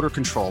superior odor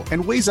control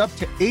and weighs up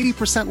to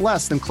 80%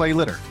 less than clay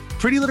litter.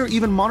 Pretty Litter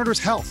even monitors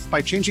health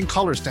by changing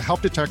colors to help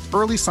detect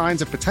early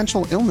signs of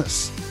potential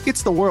illness.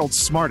 It's the world's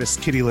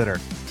smartest kitty litter.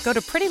 Go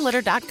to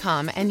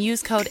prettylitter.com and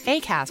use code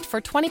ACAST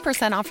for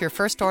 20% off your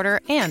first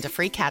order and a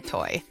free cat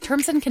toy.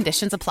 Terms and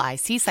conditions apply.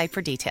 See site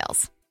for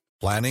details.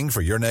 Planning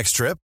for your next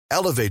trip?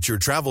 Elevate your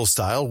travel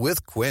style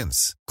with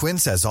Quince.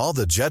 Quince has all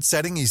the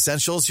jet-setting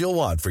essentials you'll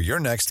want for your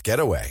next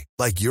getaway,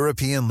 like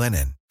European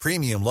linen,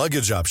 premium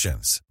luggage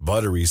options,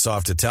 buttery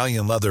soft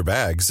Italian leather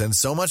bags, and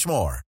so much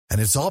more. And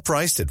it's all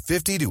priced at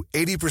 50 to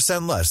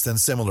 80% less than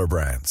similar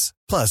brands.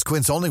 Plus,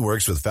 Quince only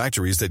works with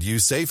factories that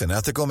use safe and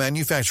ethical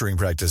manufacturing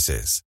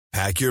practices.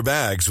 Pack your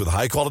bags with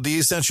high-quality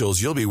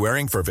essentials you'll be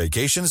wearing for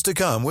vacations to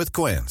come with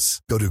Quince.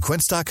 Go to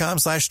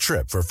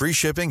quince.com/trip for free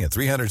shipping and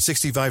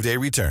 365-day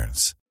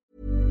returns.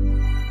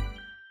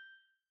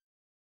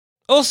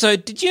 Also,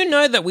 did you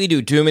know that we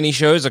do too many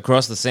shows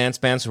across the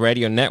Sanspants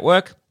Radio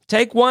Network?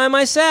 Take Why Am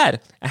I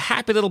Sad? A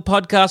happy little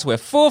podcast where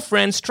four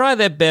friends try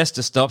their best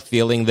to stop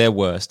feeling their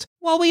worst.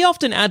 While we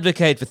often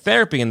advocate for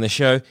therapy in the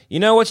show, you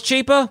know what's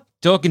cheaper?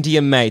 Talking to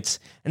your mates.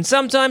 And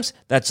sometimes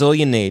that's all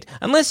you need.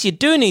 Unless you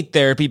do need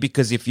therapy,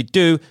 because if you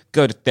do,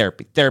 go to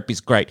therapy. Therapy's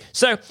great.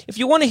 So, if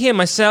you want to hear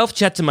myself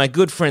chat to my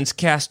good friends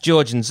Cass,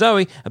 George and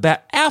Zoe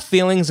about our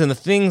feelings and the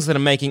things that are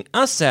making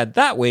us sad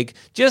that week,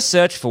 just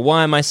search for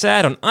Why Am I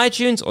Sad on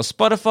iTunes or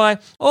Spotify,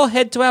 or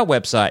head to our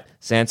website,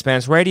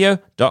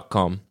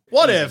 sanspantsradio.com.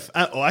 What if?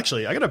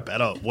 Actually, I got a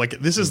better. Like,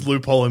 this is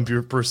loophole in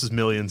Bruce's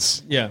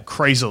Millions. Yeah.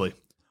 Crazily,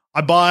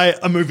 I buy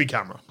a movie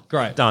camera.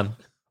 Great. Done.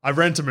 I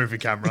rent a movie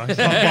camera. I don't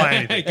buy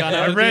anything.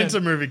 I rent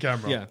a movie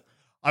camera. Yeah.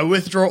 I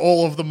withdraw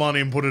all of the money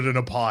and put it in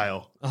a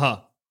pile.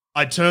 Uh-huh.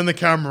 I turn the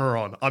camera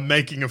on. I'm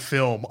making a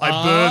film. I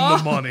burn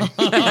the money.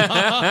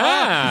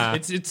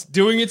 It's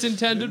doing its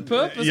intended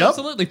purpose, Yep.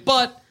 absolutely.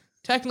 But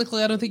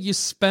technically, I don't think you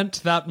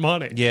spent that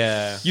money.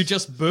 Yeah. You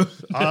just burned.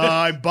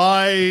 I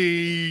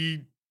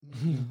buy.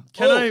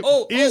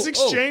 Is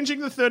exchanging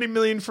the 30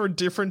 million for a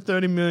different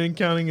 30 million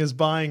counting as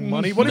buying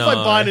money? What if I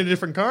buy it in a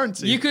different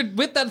currency? You could,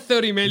 with that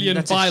 30 million,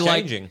 That's buy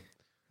exchanging.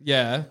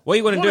 Yeah. What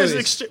you want to do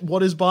is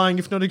what is buying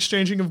if not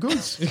exchanging of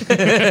goods?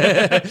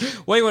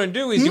 what you want to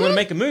do is you want to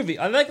make a movie.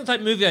 I like the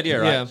type of movie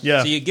idea, right? Yeah.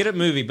 Yeah. So you get a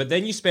movie, but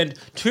then you spend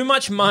too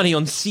much money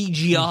on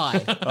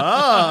CGI.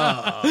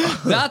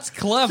 That's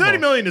clever. 30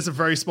 million is a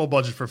very small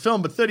budget for a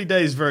film, but 30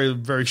 days very,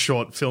 very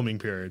short filming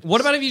period. What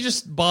about if you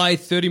just buy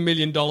 $30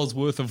 million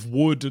worth of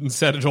wood and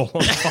set it all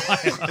on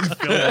fire and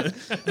film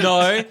it?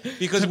 No,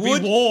 because It'd be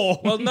wood.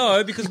 war. Well,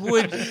 no, because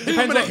wood depends. I'm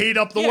going to on- heat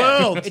up the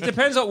Yeah, world. It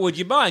depends what wood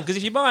you're buying. Because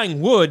if you're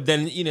buying wood,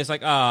 then it's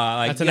like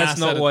That's an that's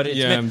not asset, what it's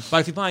yeah. meant.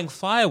 But if you're buying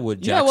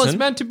firewood, Jackson, Yeah, well, it's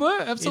meant to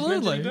burn. it's meant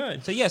Absolutely. to be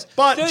burned. So yes,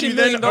 But do $30 you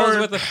million then own,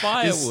 worth of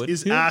firewood.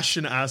 Is ash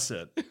an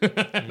asset?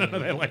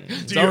 They're like,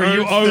 Do sorry,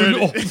 you own 30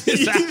 all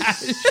this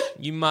ash.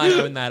 You might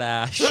own that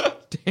ash.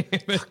 Damn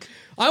it.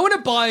 I want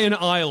to buy an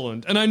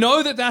island, and I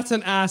know that that's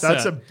an asset.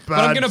 That's a But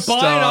I'm bad going to buy an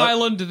start.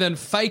 island and then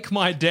fake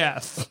my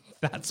death.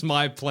 That's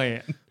my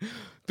plan.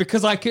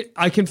 Because I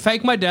can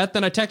fake my death,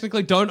 then I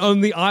technically don't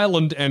own the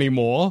island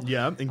anymore.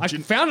 Yeah. I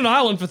found an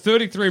island for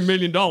 $33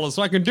 million,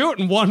 so I can do it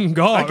in one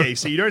go. Okay,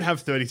 so you don't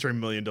have $33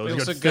 million. You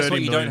Also, got guess $30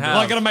 what you million. don't have?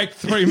 Well, I got to make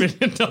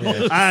 $3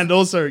 million. And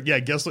also,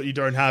 guess what you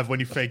don't have when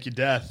you fake your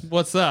death?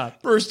 What's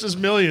that? Brewster's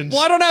Millions.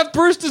 Well, I don't have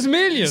Brewster's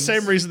Millions.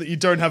 Same reason that you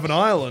don't have an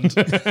island.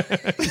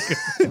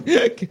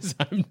 Because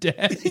I'm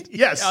dead.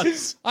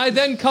 Yes. I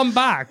then come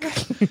back.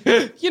 This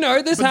But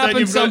then happens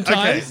you've got-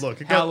 sometimes. Okay,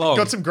 look, How long?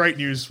 got some great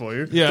news for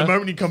you. Yeah. The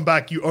moment you come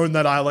back, you own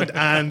that island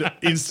and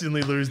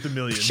instantly lose the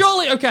millions.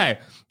 Surely, okay,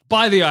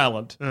 buy the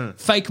island,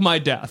 fake my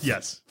death.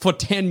 Yes. For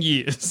 10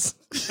 years.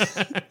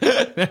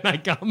 Then I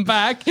come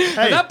back.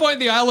 At that point,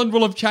 the island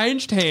will have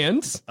changed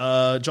hands.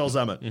 Joel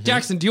Zammett.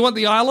 Jackson, do you want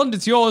the island?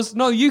 It's yours.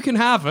 No, you can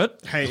have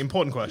it. Hey,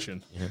 important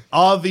question.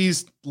 Are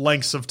these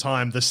lengths of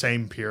time the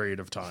same period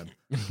of time?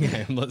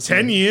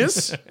 10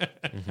 years?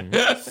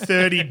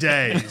 30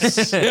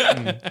 days.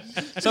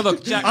 So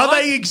look, Jack, Are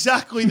they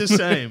exactly the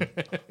same?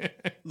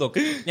 Look,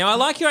 now I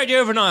like your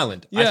idea of an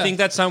island. I Yeah. think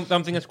that's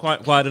something that's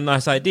quite a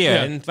nice idea.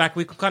 Yeah. In fact,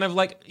 we could kind of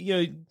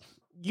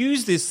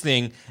use this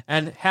thing,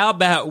 and how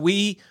about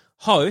we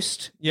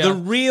host Yeah. the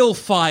real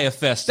fire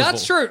festival.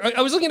 That's true.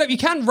 I was looking up. You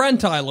can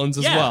rent islands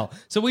as Yeah. well.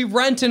 So we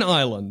rent an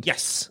island.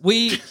 Yes.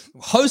 We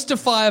host a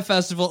fire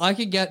festival. I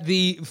could get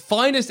the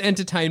finest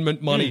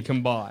entertainment money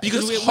can buy.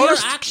 Because we're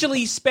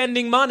actually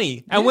spending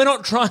money, and we're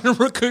not trying to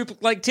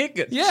recoup like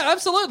tickets. Yeah,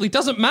 absolutely.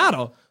 Doesn't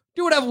matter.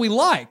 Do whatever we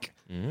like.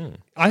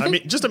 I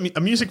mean, just a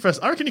music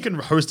festival. I reckon you can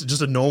host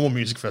just a normal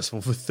music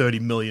festival for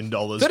 $30 million.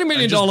 $30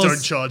 million. And just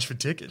don't charge for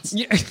tickets.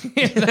 Yeah,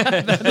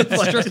 that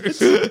is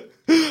true.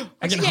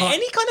 Actually,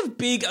 any kind of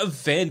big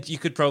event you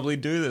could probably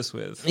do this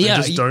with. And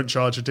just don't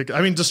charge a ticket.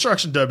 I mean,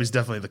 Destruction Derby is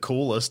definitely the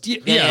coolest.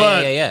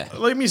 Yeah.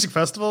 Like music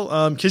festival,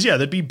 because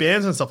there'd be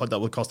bands and stuff like that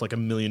would cost like $1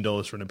 million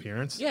for an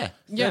appearance. Yeah.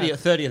 Yeah.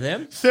 30 of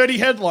them. 30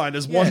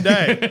 headliners one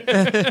day.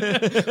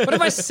 What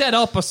if I set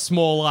up a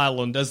small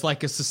island as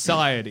like a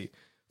society?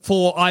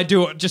 I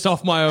do it just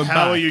off my own back.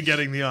 How are you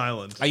getting the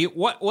island? Are you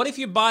what if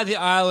you buy the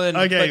island?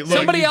 Okay, but look,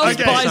 Somebody else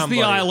buys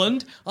somebody. the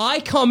island. I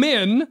come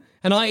in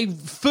and I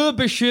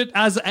furbish it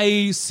as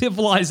a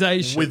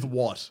civilization. With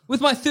what? With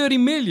my 30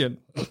 million.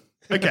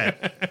 Okay.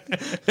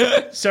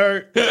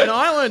 So an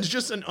island,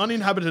 just an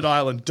uninhabited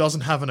island,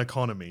 doesn't have an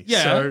economy.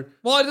 Yeah.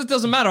 Well, it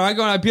doesn't matter. I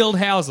go and I build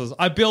houses.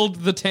 I build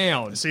the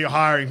town. So you're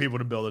hiring people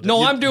to build it.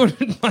 No, I'm doing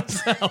it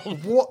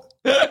myself. What?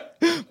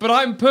 But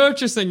I'm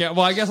purchasing it.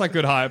 Well, I guess I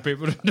could hire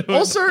people to do it.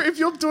 Also, if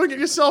you're doing it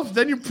yourself,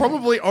 then you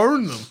probably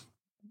own them.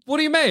 What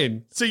do you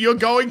mean? So you're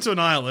going to an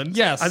island,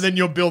 Yes. and then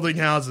you're building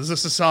houses, a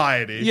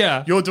society.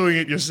 Yeah. You're doing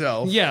it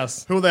yourself.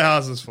 Yes. Who are the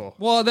houses for?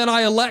 Well, then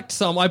I elect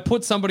I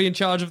put somebody in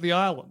charge of the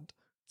island.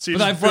 So you're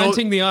But just I'm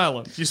renting the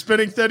island. You're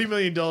spending $30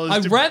 million. I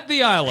rent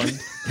the island,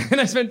 and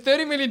I spend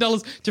 $30 million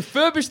to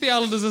furbish the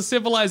island as a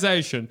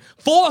civilization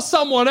for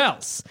someone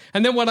else.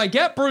 And then when I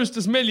get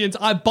Brewster's millions,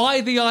 I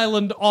buy the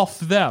island off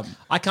them.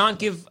 I can't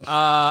give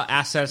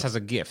assets as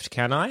a gift,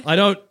 can I? I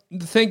don't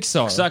think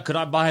so. So could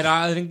I buy an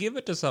island and give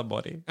it to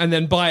somebody? And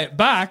then buy it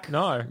back?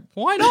 No.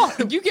 Why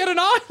not? You get an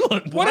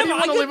island. Why do you Whatever.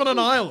 want to live on an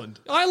island?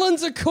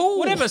 Islands are cool.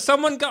 Whatever.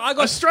 I got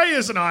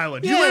Australia's an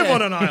island. You Yeah. live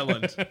on an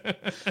island.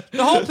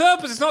 the whole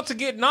purpose is not to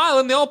get an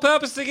island. The whole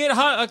purpose is to get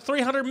like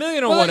 300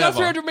 million or Well, whatever.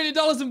 I got $300 million,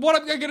 and what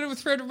am I going to do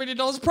with $300 million?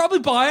 Probably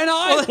buy an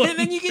island. Well,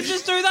 then you can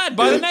just do that.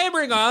 Buy the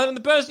neighbouring island, and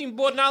the person you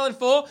bought an island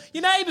for,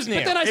 your neighbours now.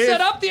 But then I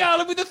set up the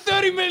island with the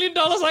 $30 million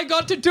I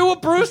got to do a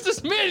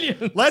Brewster's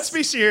million. Let's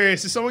be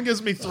serious. If someone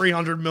gives me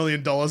 $300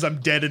 million, I'm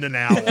dead in an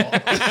hour.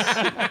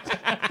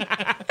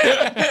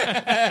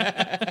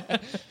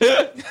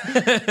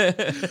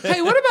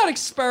 Hey, what about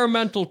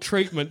experimental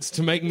treatments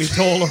to make me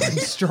taller and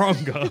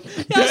stronger?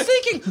 Yeah, I was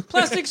thinking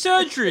plastic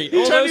surgery.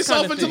 all Turn those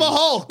yourself kind of into the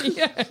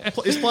things.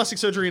 Hulk. Is plastic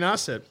surgery an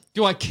asset?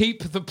 Do I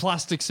keep the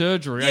plastic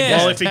surgery? I Yeah. guess,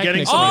 Well, if you're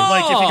getting technically. something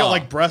like if you got Oh.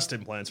 like breast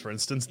implants, for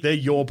instance, they're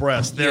your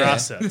breast. They're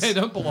assets. They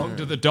don't belong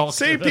to the doctor.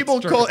 See, that's people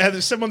true. call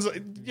someone's,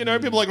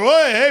 people like,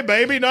 "Oh, hey,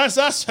 baby, nice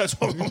assets."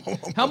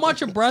 How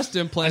much are breast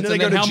implants? And then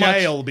they go to how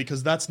jail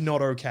because that's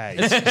not okay.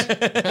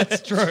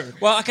 That's true.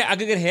 Well, okay, I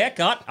could get a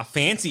haircut, a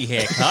fancy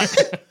haircut.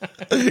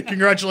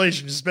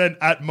 Congratulations, you spent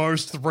at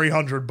most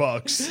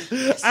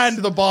 $300, and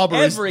the barber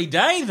is Every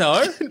day,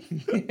 though.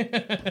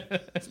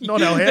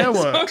 not how hair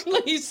works.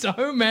 Only so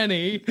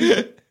many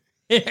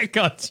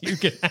haircuts you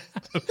can have.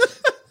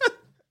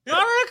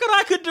 I reckon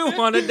I could do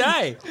one a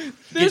day.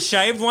 Get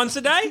shaved once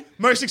a day?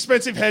 Most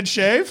expensive head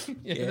shave,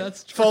 Yeah,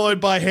 that's true. followed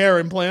by hair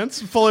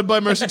implants, followed by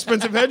most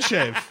expensive head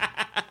shave.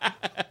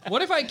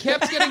 What if I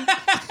kept getting...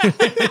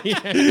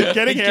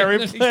 Getting hair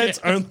Again and implants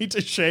again. only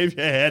to shave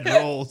your head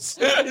rules.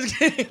 It's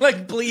getting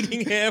like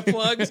bleeding hair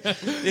plugs.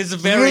 It's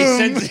very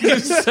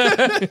sensitive,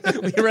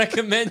 sir. We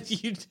recommend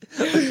you.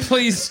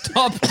 Please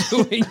stop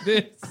doing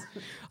this.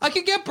 I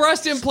could get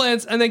breast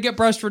implants and then get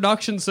breast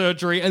reduction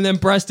surgery and then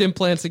breast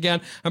implants again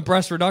and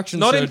breast reduction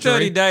Not surgery. in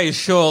 30 days,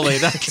 surely.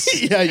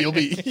 That's Yeah, you'll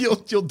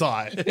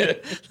die.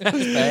 bad.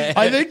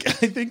 I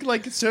think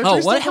like surgery. Oh,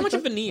 stuff how much like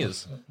are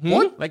veneers?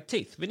 What? Like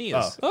teeth,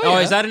 veneers. Oh. Oh, yeah.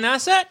 Is that an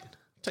asset?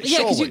 Yeah,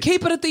 because you Surely.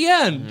 keep it at the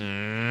end.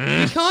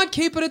 You can't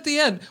keep it at the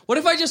end. What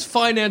if I just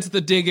finance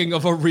the digging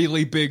of a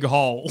really big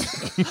hole?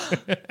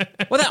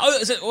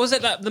 Was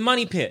it the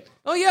money pit?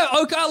 Oh yeah,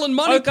 Oak Island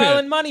money Oak pit.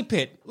 Island money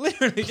pit.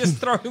 Literally just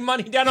throw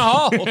money down a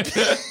hole.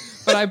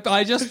 But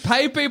I just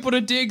pay people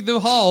to dig the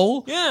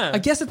hole. Yeah. I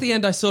guess at the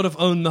end I sort of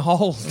own the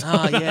hole.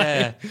 Oh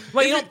yeah.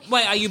 Wait,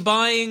 are you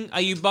buying?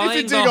 Are you buying If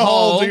you the dig a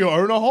hole? hole, do you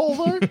own a hole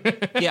though?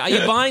 Yeah. Are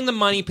you buying the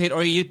money pit,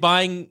 or are you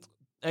buying?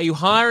 Are you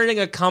hiring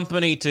a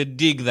company to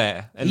dig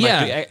there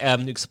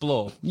and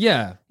explore?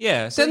 Yeah.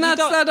 Yeah. So Then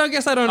you I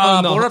guess I don't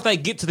own the But what hole. if they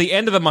get to the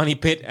end of the money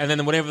pit and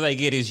then whatever they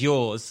get is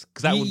yours?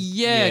 Because that would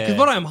because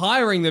what I'm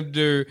hiring them to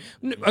do.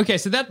 Okay,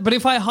 but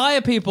if I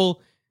hire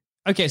people.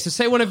 Okay, so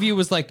say one of you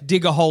was like,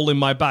 dig a hole in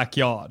my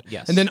backyard.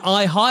 Yes. And then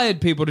I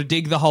hired people to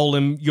dig the hole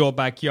in your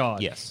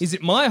backyard. Yes. Is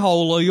it my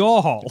hole or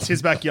your hole? It's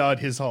his backyard,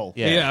 his hole.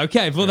 Yeah.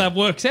 Okay, well that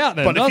works out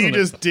then, But if doesn't you it?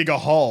 just dig a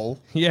hole,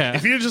 Yeah.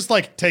 If you just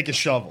like take a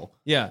shovel,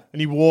 Yeah.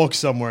 and you walk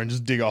somewhere and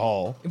just dig a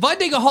hole. If I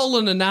dig a hole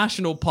in a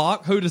national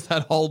park, who does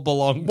that hole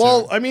belong to?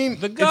 Well, I mean,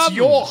 it's government.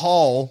 your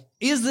hole,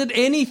 Is it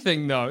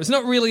anything, though? It's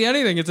not really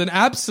anything. It's an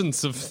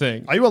absence of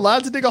thing. Are you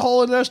allowed to dig a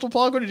hole in a national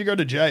park, or did you go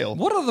to jail?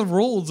 What are the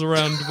rules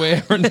around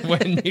where and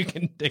when you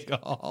can dig a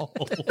hole?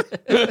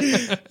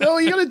 No,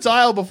 you got to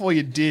dial before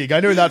you dig. I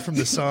know that from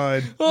the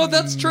sign. Oh,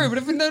 that's true. But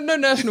if no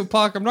national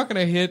park, I'm not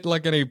going to hit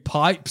like any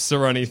pipes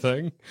or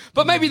anything.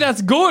 But maybe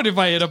that's good if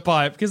I hit a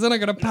pipe, because then I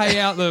got to pay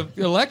out the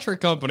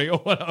electric company or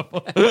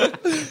whatever.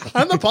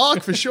 And the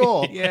park for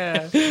sure.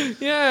 Yeah.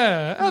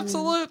 Yeah,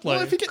 absolutely.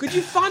 Well, if you get- Could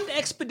you fund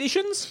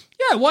expeditions?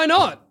 Yeah, why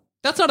not?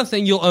 That's not a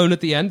thing you'll own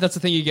at the end. That's the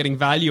thing you're getting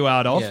value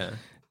out of. Yeah.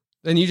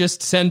 Then you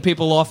just send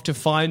people off to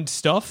find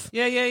stuff.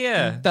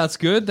 Yeah. That's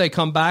good. They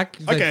come back.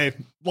 Okay,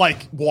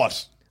 like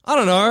what? I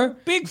don't know.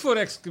 Bigfoot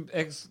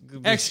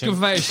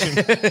Excavation.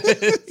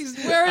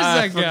 Where is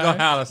I that forgot guy?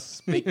 how to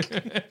speak.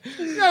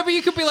 No, but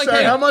you could be like, So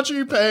hey, how much are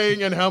you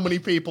paying and how many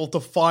people to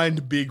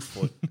find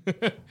Bigfoot?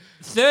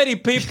 30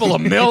 people, a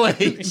mil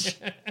each.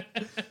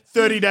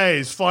 30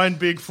 days, find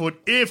Bigfoot.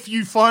 If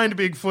you find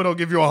Bigfoot, I'll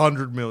give you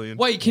 100 million.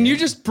 wait, can you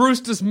just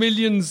Brewster's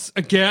Millions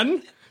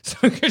again?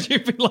 So could you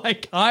be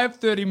like, I have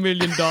 $30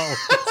 million.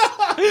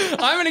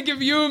 I'm going to give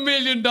you $1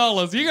 million.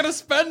 You got to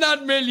spend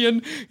that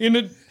million in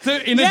a day.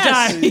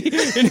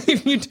 And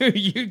if you do,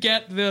 you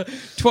get the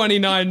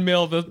 29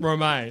 mil that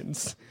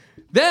remains.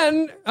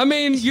 Then, I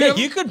mean,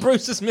 You could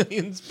Brewster's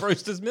Millions.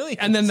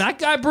 and then that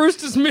guy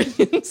Brewster's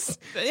Millions.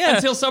 Yeah.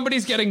 Until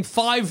somebody's getting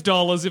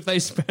 $5 if they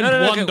spend No,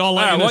 $1 okay. All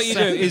right, in what a you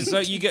second. do is, so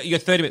you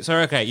get 30 minutes. So,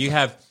 okay, you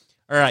got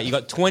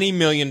 $20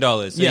 million.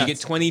 So Yes. you get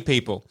 20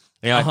 people.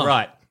 And you're like,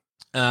 right.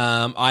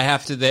 I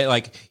have to,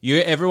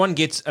 everyone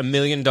gets $1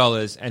 million,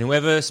 and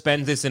whoever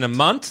spends this in a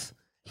month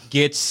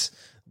gets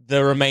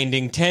the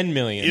remaining 10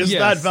 million. Is Yes.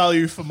 that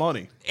value for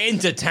money?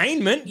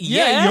 Entertainment?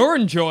 Yeah, you're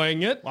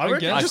enjoying it. I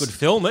reckon I could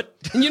film it.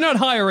 And you're not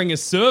hiring a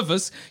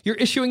service, you're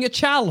issuing a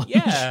challenge.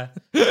 Yeah.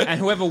 And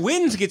whoever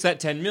wins gets that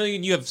 10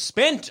 million. You have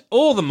spent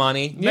all the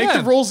money. Make Yeah.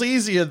 the rules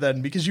easier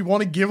then, because you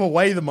want to give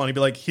away the money. Be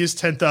like, here's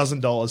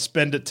 $10,000.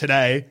 Spend it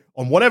today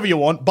on whatever you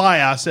want. Buy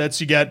assets.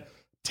 You get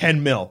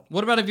 10 mil.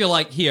 What about if you're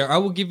like, here, I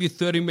will give you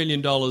 $30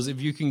 million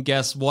if you can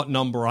guess what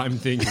number I'm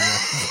thinking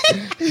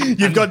of.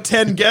 You've got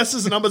 10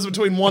 guesses, numbers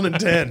between 1 and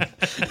 10.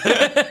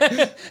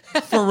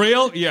 For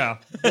real? Yeah.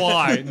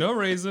 Why? No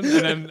reason.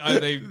 And then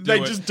they do They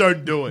it. just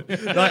don't do it.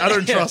 Like, I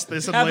don't trust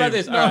this. And How about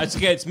leave. this? All right, so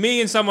it's me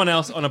and someone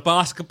else on a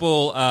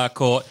basketball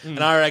court, and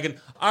I reckon,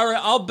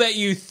 I'll bet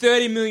you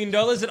 $30 million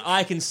that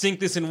I can sink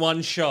this in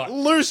one shot.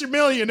 Lose your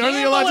million.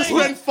 Only allowed to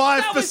spend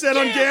 5%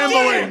 on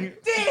gambling.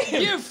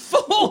 You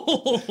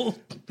fool!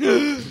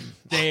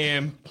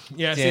 Damn.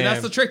 Yeah, see, Damn.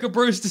 that's the trick of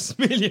Brewster's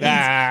Millions.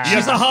 Ah.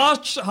 She's a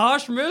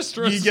harsh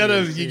mistress.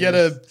 You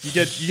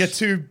get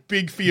too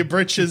big for your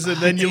britches, and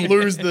then you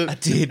lose the.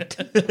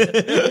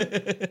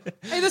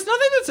 Hey, there's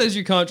nothing that says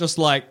you can't just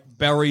like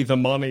bury the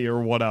money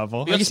or whatever.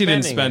 I guess you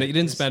didn't spending spend it. it. You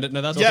didn't spend it.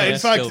 No, that's Yeah, okay. in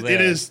fact, still there.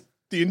 it is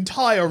the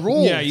entire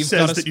rule Yeah, you've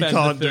got says to that you spend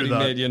can't the do 30 that.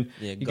 million.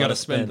 Yeah, You gotta got to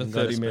spend the spend,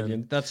 30 gotta million.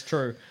 spend. That's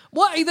true.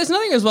 Well, there's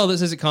nothing as well that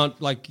says it can't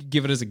like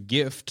give it as a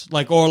gift,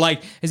 like or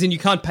like as in you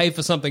can't pay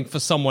for something for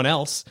someone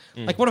else.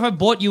 Like, what if I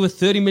bought you a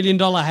 $30 million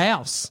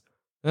house?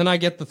 Then I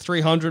get the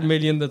 300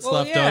 million that's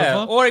left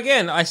over. Or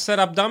again, I set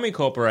up dummy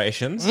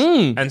corporations,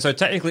 and so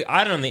technically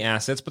I don't own the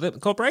assets, but the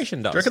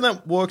corporation does. Do you reckon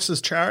that works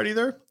as charity,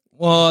 though?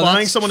 Well, Buying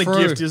that's someone true.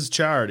 a gift is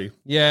charity.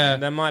 Yeah.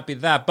 There might be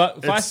that, but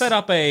if I It's- set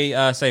up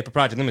a say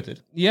proprietary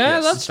limited, Yeah,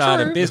 that's start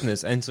true. a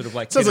business and sort of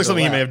like Sounds fit like it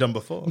something all you may out. have done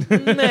before.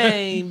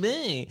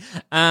 Maybe,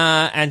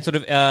 and sort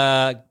of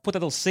put that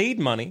little seed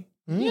money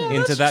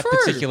into that's that true.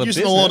 particular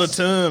Using business. a lot of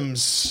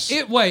terms.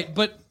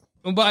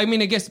 But I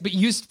mean, I guess, but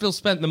you still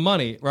spent the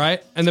money,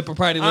 right? And the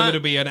proprietary limited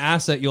will be an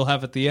asset you'll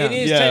have at the It end.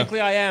 is Yeah.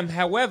 technically I am.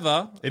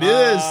 However, It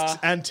is,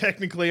 and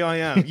technically I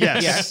am.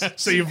 Yes. Yes.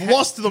 So you've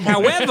lost the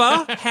money.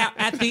 However,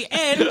 at the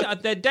end,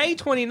 at the day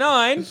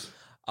 29,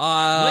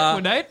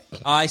 Liquidate.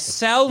 I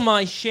sell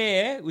my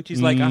share, which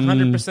is like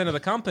 100% of the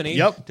company,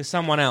 Yep. to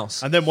someone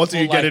else. And then what do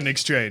For you get like- in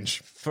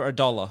exchange? For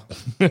 $1.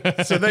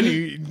 So then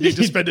you need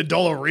to spend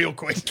 $1 real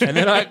quick. And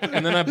then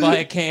I buy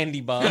a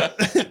candy bar.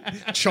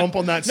 Chomp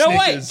on that No, wait,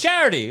 Snickers.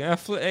 charity.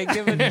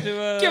 Give it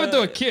to Give it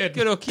to a kid.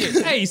 Give it to a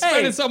kid. Hey,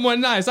 spending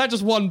someone nice. I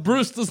just won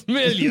Brewster's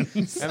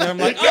Millions. And then I'm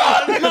like,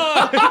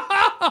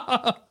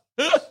 oh,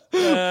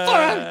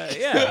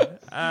 yeah.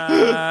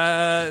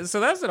 So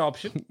that's an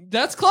option.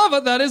 That's clever.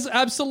 That is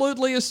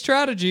absolutely a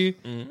strategy.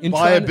 In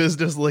Buy a trying to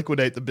business,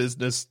 liquidate the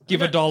business.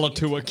 give $1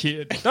 to a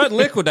kid. Don't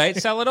liquidate,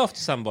 sell it off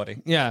to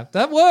somebody. Yeah,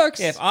 that works.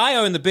 Yeah, if I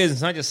own the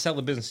business and I just sell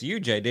the business to you,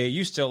 JD,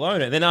 you still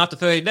own it. Then after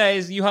 30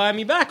 days, you hire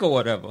me back or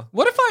whatever.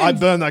 What if I I'd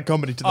burn that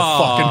company to the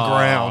fucking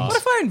ground. what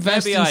if I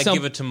invest Maybe in I some,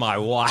 give it to my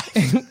wife.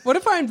 what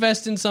if I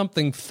invest in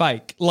something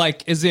fake?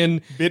 Like as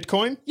in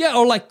Bitcoin? yeah,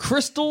 or like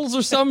crystals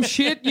or some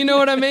shit, you know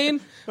what I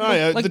mean? Oh,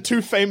 yeah, Like- the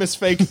two famous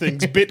fake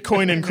things,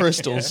 Bitcoin and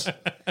crystals.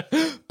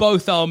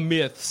 Both are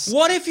myths.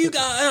 What if you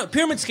got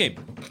pyramid scheme?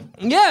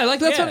 Yeah, like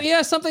that's Yeah.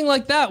 what something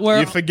like that where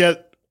You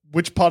forget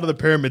which part of the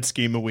pyramid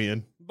scheme are we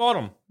in?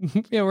 Bottom.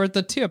 Yeah, we're at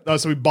the tip. Oh,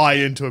 so we buy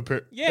into a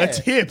pyramid. Yeah. That's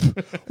hip.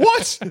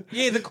 What?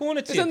 Yeah, the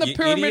corner tip. Isn't the you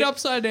pyramid idiot.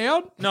 upside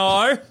down?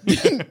 No.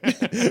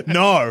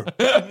 No.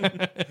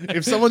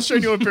 If someone's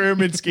shown you a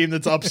pyramid scheme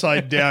that's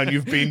upside down,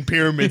 you've been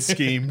pyramid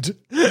schemed.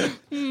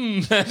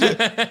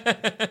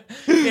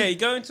 Yeah, you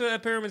go into a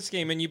pyramid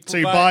scheme and you So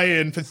you buy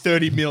in for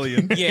 30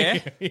 million. Yeah.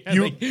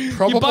 You You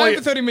probably buy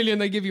for 30 million,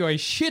 they give you a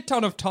shit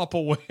ton of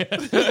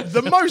Tupperware.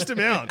 the most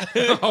amount.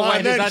 Oh,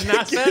 wait, is that an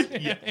asset?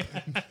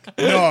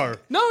 No.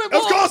 No, it Of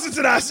won't. course it's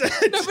an asset.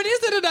 No, but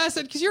is it an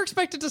asset? Because you're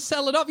expected to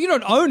sell it up. You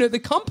don't own it. The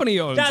company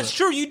owns it. That's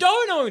true. You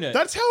don't own it.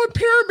 That's how a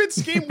pyramid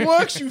scheme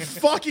works, you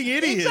fucking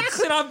idiots.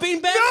 Exactly. And I've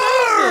been back.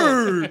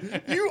 No!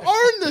 You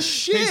own the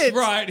shit.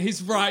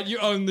 He's right. You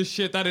own the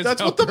shit. That is That's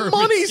how what the pyramid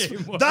money's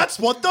scheme works. That's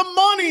what the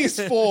money's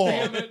for.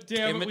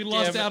 Damn it, we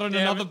lost out on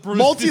damn another it. Brewster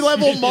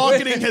Multi-level studio.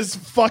 marketing has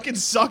fucking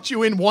sucked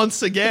you in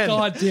once again.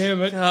 God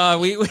damn it.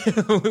 We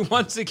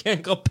once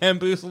again got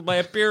bamboozled by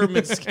a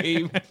pyramid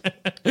scheme.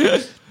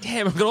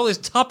 Damn, I've got all this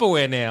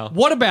Tupperware now.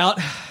 What about...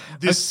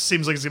 This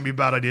seems like it's gonna be a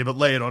bad idea, but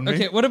lay it on me.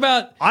 Okay, what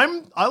about...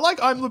 I'm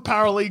the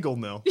paralegal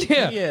now.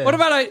 Yeah. What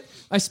about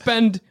I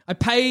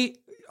pay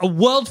a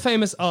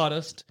world-famous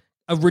artist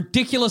a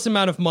ridiculous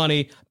amount of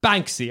money,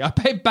 Banksy. I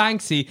pay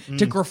Banksy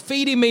to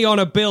graffiti me on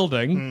a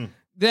building.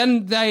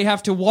 Then they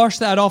have to wash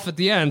that off at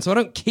the end, so I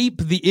don't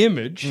keep the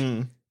image.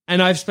 And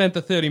I've spent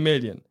the 30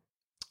 million.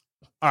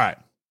 All right,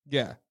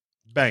 Yeah.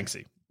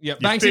 Banksy. Yeah,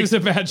 You Banksy was a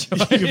bad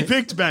choice. You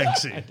picked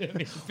Banksy.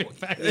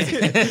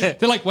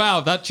 They're like,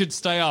 wow, that should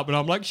stay up. And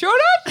I'm like, should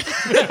it?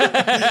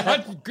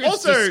 It's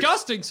Also-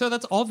 disgusting. So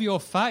that's of your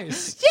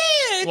face.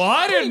 Yeah, Well,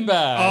 I didn't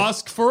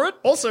ask for it.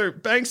 Also,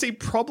 Banksy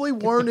probably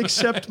won't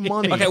accept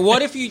money. Okay,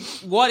 what if you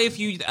spend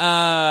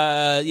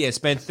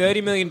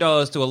 $30 million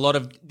to a lot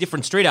of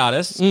different street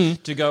artists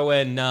to go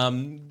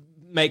and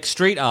make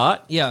street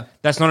art? Yeah.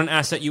 That's not an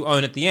asset you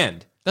own at the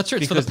end. That's true.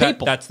 It's for Because the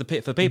people. that's for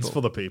people. It's for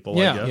the people,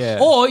 I Yeah. guess. Yeah.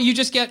 Or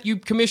you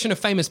commission a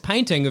famous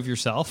painting of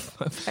yourself.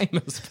 A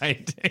famous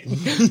painting.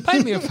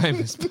 Paint me a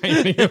famous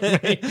painting of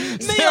me.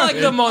 Me like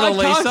the Mona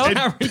Lisa. I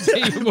can't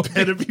guarantee you will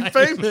Better be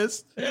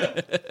famous.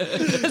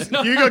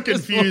 not You how got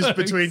this confused works.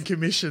 between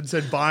commissions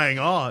and buying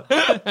art.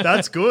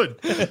 That's good.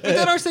 But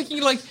then I was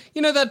thinking, like,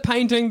 you know that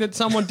painting that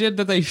someone did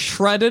that they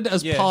shredded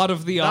as Yeah. part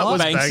of the That art?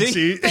 was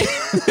Banksy.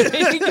 Banksy.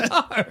 There you go.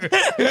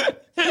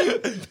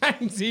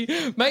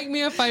 Banksy, make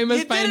me a famous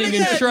You did it painting and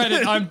again. shred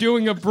it. I'm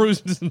doing a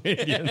Brewster's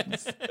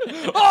Minions.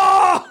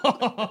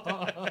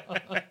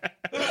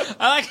 I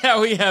like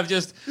how we have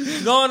just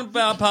gone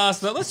past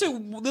that. Let's do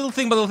little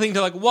thing by little thing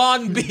to like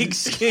one big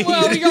scheme.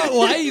 Well, we got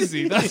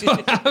lazy. That's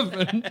what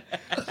happened.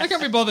 I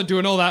can't be bothered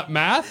doing all that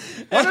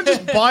math. Why not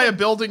just buy a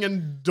building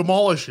and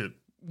demolish it?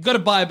 You've got to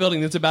buy a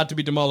building that's about to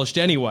be demolished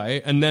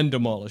anyway and then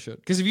demolish it.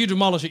 Because if you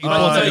demolish it, you Oh,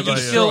 can't So yeah, you yeah.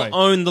 still destroy.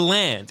 own the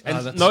land,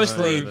 and that's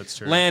mostly true, that's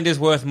true. land is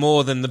worth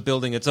more than the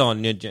building it's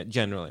on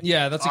generally.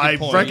 Yeah, that's a good I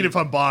point. reckon if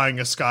I'm buying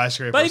a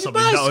skyscraper But or if you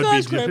something, buy a that would be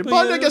skyscraper, different.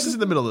 But yeah. I guess it's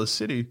in the middle of the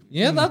city.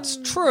 Yeah, that's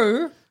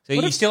true. So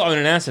you still own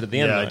an asset at the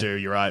end. Yeah, though. I do.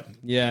 You're right.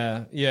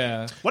 Yeah,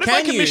 yeah. What if I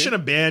Can you- commission a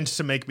band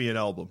to make me an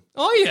album?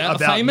 Oh, yeah, a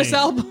About famous me.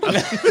 album. What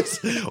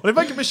if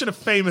I commission a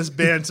famous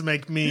band to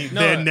make me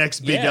their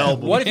next big yeah.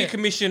 album? What if you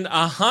commission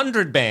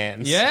 100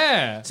 bands?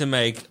 Yeah. To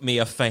make me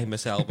a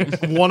famous album.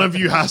 One of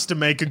you has to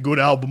make a good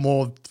album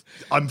or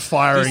I'm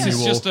firing This you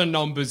is all. just a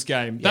numbers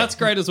game. That's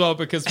great as well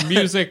because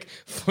music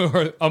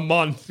for a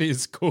month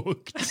is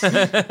cooked.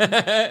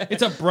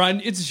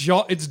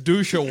 It's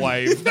douche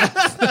wave.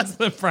 That's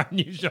the brand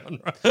new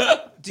genre.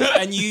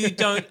 And you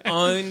don't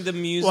own the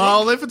music?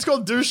 Well, if it's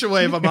called Douche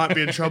Wave, I might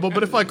be in trouble.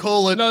 But if I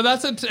call it No,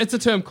 it's a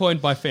term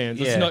coined by fans.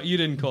 It's Yeah. not you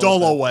didn't call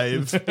Dollar it.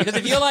 Wave, Because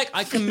if you're like,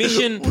 I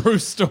commission...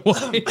 Brewster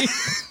Wave.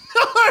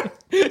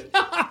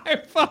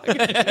 Fuck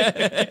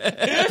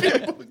it.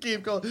 people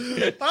keep calling.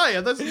 Oh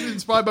yeah, that's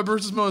inspired by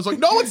Bruce's Mo. It's like,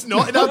 no, it's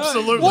not. It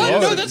absolutely What?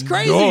 is. No, that's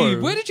crazy. No.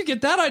 Where did you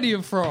get that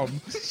idea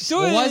from?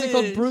 Sure Why is it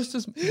called is.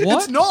 Brewster's?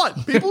 What? It's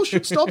not. People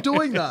should stop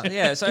doing that.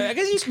 Yeah, so I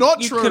guess It's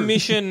not you true.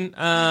 commission...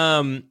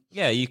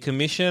 you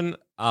commission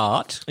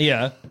art.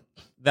 Yeah.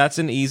 That's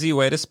an easy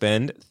way to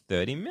spend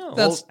 30 mil.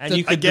 That's- and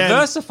you could again-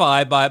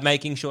 diversify by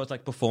making sure it's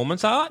like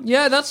performance art.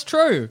 Yeah, that's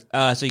true.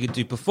 So you could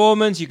do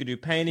performance, you could do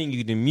painting, you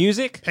could do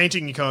music.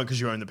 Painting you can't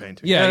because you own the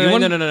painting. Yeah, No, you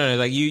want no.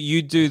 Like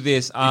you do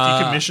this. If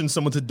you commission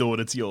someone to do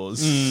it, it's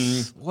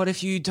yours. What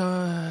if you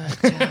don't?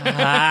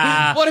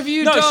 What if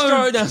you no,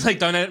 don't? No, it's like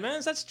donate it,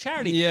 man. That's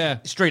charity. Yeah.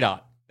 Street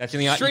art. That's the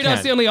only art. Street you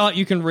art's can. the only art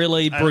you can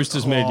really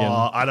Brewster's Minion.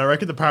 And I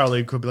reckon the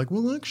paralegal could be like,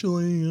 well,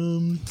 actually,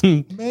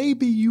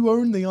 maybe you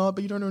own the art,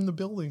 but you don't own the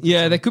building.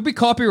 Yeah, there could be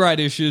copyright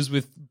issues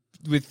with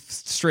with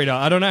street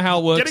art. I don't know how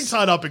it works. Getting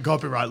tied up in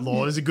copyright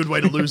law is a good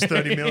way to lose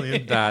 30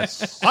 million.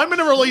 That's I'm going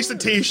to release a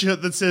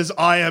t-shirt that says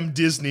I am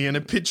Disney and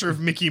a picture of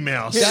Mickey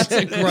Mouse. That's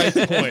a great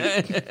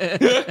point.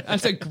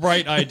 That's a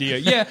great idea.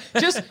 Yeah,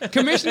 just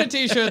commission a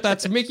t-shirt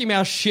that's Mickey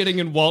Mouse shitting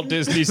in Walt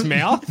Disney's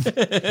mouth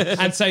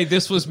and say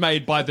this was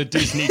made by the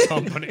Disney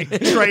company.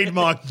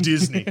 Trademark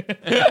Disney.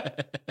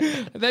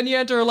 Then you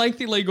enter a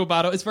lengthy legal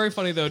battle. It's very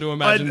funny, though, to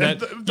imagine that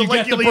the you get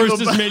lengthy the legal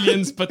Brewster's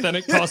millions, but then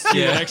it costs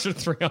you an extra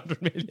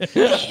 300 million.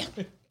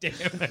 Damn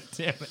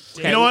it.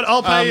 You know what?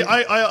 I'll pay.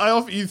 I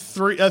offer you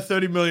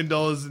 $30 million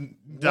in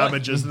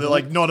damages, and they're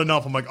like, not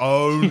enough. I'm like,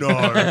 oh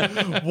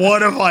no,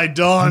 what have I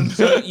done?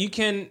 you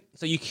can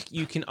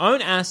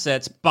own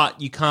assets, but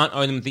you can't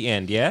own them at the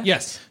end. Yeah.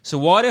 Yes. So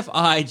what if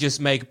I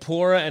just make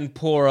poorer and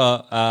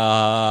poorer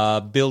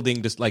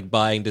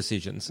buying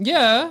decisions?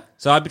 Yeah.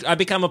 So I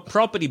become a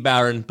property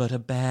baron, but a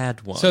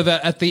bad one. So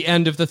that at the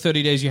end of the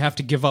 30 days, you have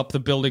to give up the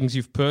buildings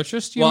you've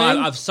purchased, you mean?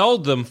 I've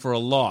sold them for a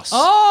loss.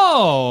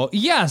 Oh,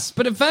 yes.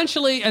 But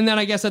eventually, and then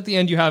I guess at the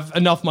end, you have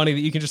enough money that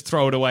you can just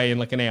throw it away in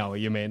like an hour,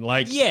 you mean?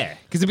 Yeah.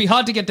 Because it'd be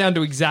hard to get down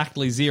to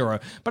exactly zero.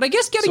 But I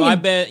guess getting... So I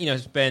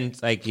spend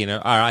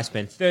I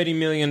spent $30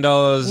 million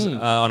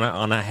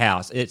on a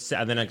house.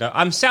 And then I go,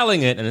 I'm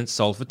selling it, and it's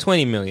sold for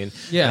 $20 million.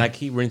 Yeah. And I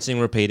keep rinsing,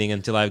 repeating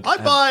until I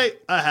buy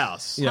a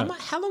house. Yeah.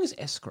 How long is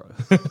escrow?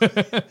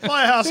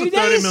 Buy a house for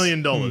 $30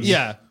 million.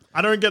 Yeah.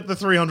 I don't get the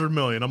 $300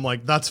 million. I'm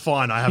like, that's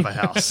fine. I have a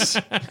house.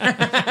 You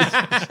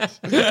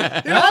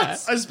know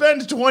what? I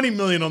spend $20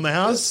 million on the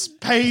house,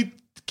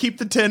 keep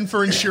the 10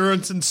 for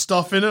insurance and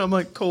stuff in it. I'm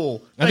like,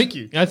 cool. Thank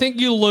you. I think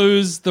you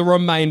lose the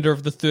remainder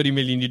of the 30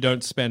 million you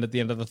don't spend at the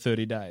end of the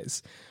 30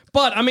 days.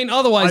 But, I mean,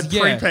 otherwise,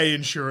 I'd prepay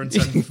insurance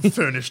and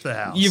furnish the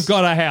house. You've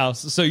got a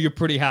house, so you're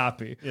pretty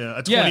happy. Yeah,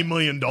 a $20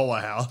 million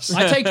house.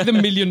 I take the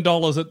 $1 million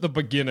at the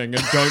beginning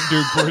and don't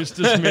do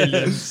Brewster's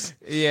millions.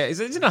 Yeah, is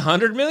it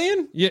 100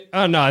 million? Yeah,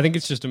 no, I think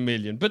it's just $1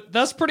 million, but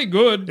that's pretty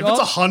good. If it's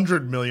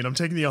 100 million, I'm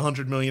taking the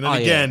 100 million,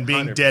 and again,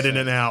 being 100%. dead in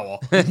an hour.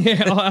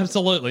 Yeah,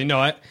 absolutely. No,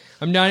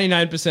 I'm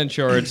 99%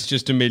 sure it's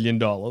just $1 million.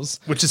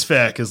 Which is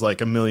fair, because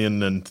like 1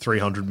 million and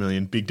 300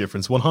 million, big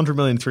difference. 100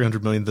 million,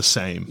 300 million, the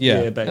same.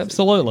 Yeah,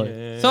 absolutely.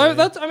 Yeah. So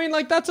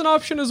that's an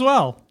option as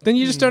well. Then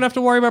you just don't have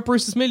to worry about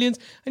Brewster's millions,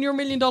 and you're $1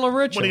 million richer.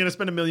 What are you going to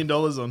spend $1 million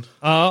on?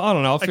 I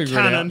don't know. I'll figure it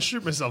out. A cannon,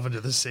 shoot myself into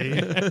the sea.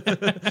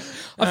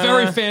 A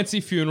very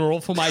fancy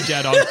funeral for my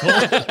dead uncle.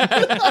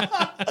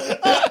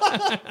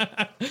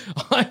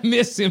 I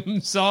miss him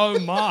so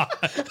much.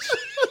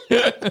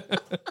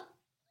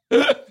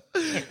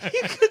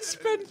 You could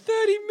spend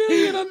 $30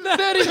 million on that.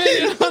 $30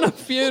 million on a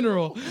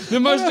funeral. The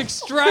most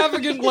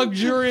extravagant,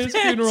 luxurious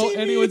funeral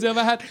anyone's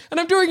ever had. And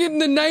I'm doing it in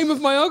the name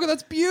of my uncle.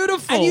 That's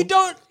beautiful. And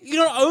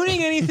you're not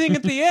owning anything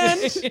at the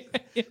end.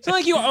 It's not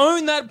like you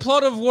own that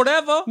plot of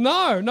whatever.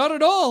 No, not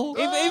at all.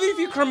 Even if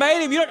you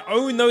cremate him, you don't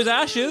own those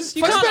ashes.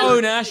 You can't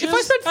own ashes. If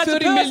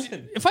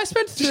I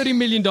spent $30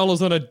 million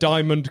on a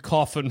diamond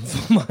coffin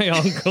for my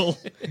uncle,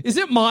 is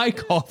it my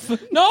coffin?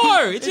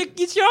 No,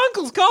 it's your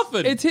uncle's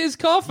coffin. It's his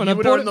coffin. You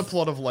would own the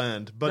plot of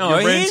land, but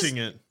you're renting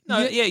it.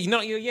 No,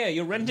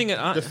 you're renting it.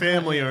 The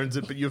family owns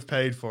it, but you've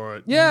paid for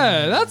it.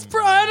 Yeah,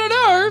 I don't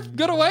know.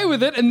 Got away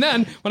with it. And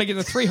then when I get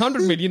the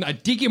 300 million, I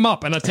dig him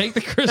up and I take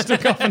the crystal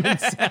coffin and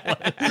sell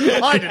it.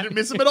 I didn't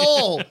miss him at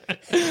all.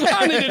 I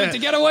only did it to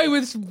get away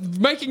with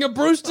making a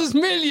Brewster's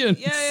millions.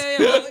 Yeah.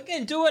 Well,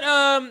 again, do what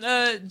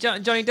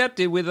Johnny Depp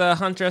did with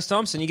Hunter S.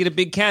 Thompson. You get a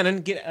big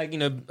cannon,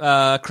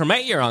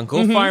 cremate your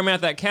uncle, fire him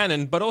out that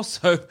cannon, but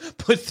also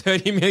put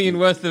 30 million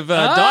worth of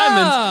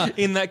diamonds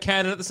in that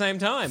cannon at the same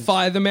time.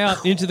 Fire them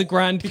out into the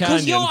Grand Canyon.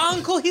 Because your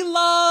uncle, he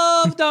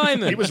loved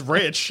diamonds. He was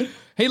rich.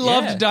 He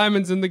loved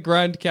diamonds in the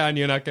Grand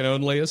Canyon, I can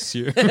only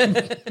assume.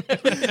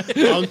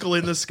 Uncle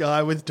in the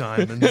sky with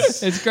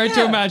diamonds. It's great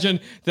to imagine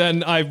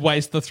then I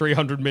waste the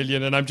 300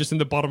 million and I'm just in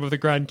the bottom of the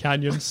Grand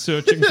Canyon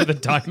searching for the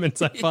diamonds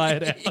I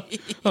fired out.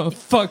 Oh,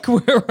 fuck,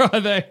 where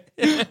are they?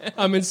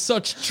 I'm in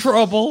such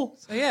trouble.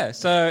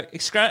 So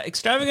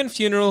extravagant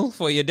funeral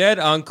for your dead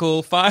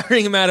uncle,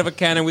 firing him out of a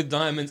cannon with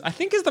diamonds, I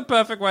think is the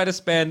perfect way to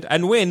spend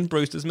and win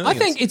Brewster's millions. I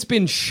think it's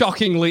been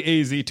shockingly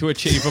easy to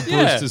achieve a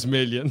Brewster's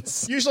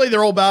millions. Usually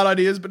they're all bad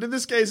ideas, but in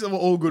this case they were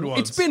all good ones.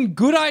 It's been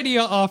good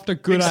idea after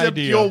good idea. Except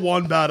your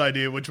one bad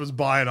idea, which was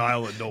buy an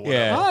island or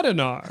whatever. Yeah. I don't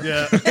know.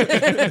 Yeah.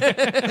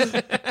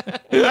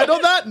 And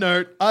on that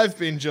note, I've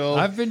been Joel.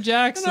 I've been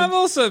Jackson. And I've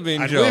also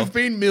been Joel. We've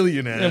been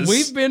millionaires. And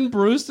we've been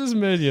Brewster's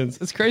millions.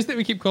 It's crazy that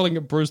we keep calling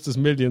it Brewster's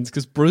millions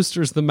because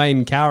Brewster is the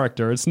main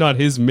character. It's not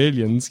his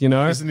millions, you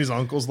know? Isn't his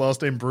uncle's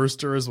last name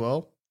Brewster as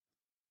well?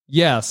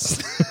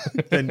 Yes.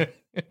 Then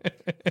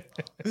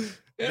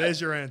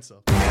there's your answer.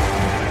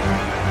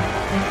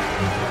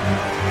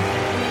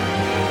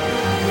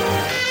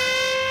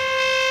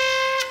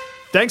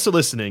 Thanks for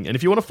listening, and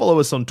if you want to follow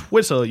us on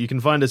Twitter, you can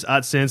find us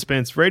at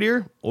Sanspants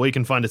Radio, or you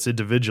can find us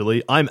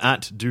individually. I'm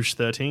at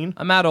Douche13.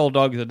 I'm at All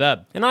Dogs Are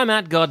Dead. And I'm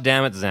at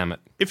Goddammit Zammit.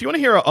 If you want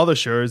to hear our other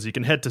shows, you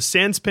can head to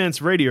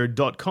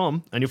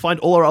sanspantsradio.com, and you'll find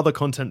all our other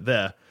content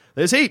there.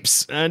 There's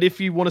heaps, and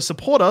if you want to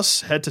support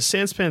us, head to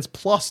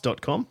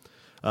sanspantsplus.com.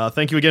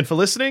 Thank you again for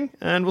listening,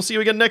 and we'll see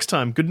you again next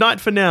time. Good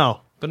night for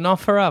now. But not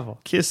forever.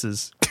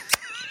 Kisses.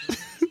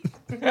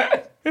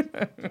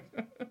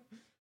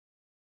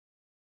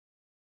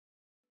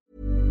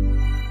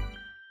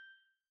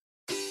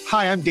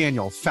 Hi, I'm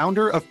Daniel,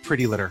 founder of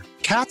Pretty Litter.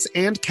 Cats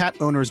and cat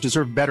owners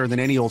deserve better than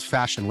any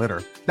old-fashioned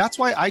litter. That's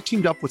why I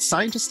teamed up with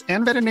scientists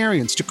and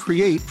veterinarians to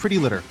create Pretty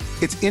Litter.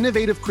 Its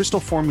innovative crystal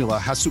formula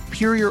has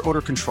superior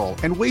odor control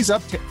and weighs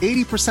up to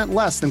 80%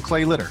 less than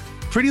clay litter.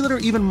 Pretty Litter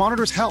even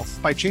monitors health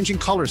by changing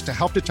colors to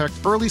help detect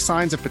early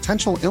signs of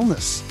potential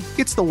illness.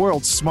 It's the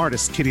world's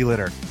smartest kitty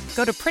litter.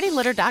 Go to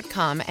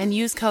prettylitter.com and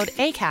use code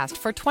ACAST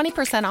for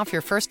 20% off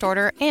your first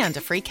order and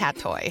a free cat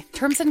toy.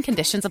 Terms and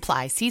conditions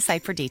apply. See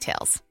site for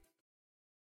details.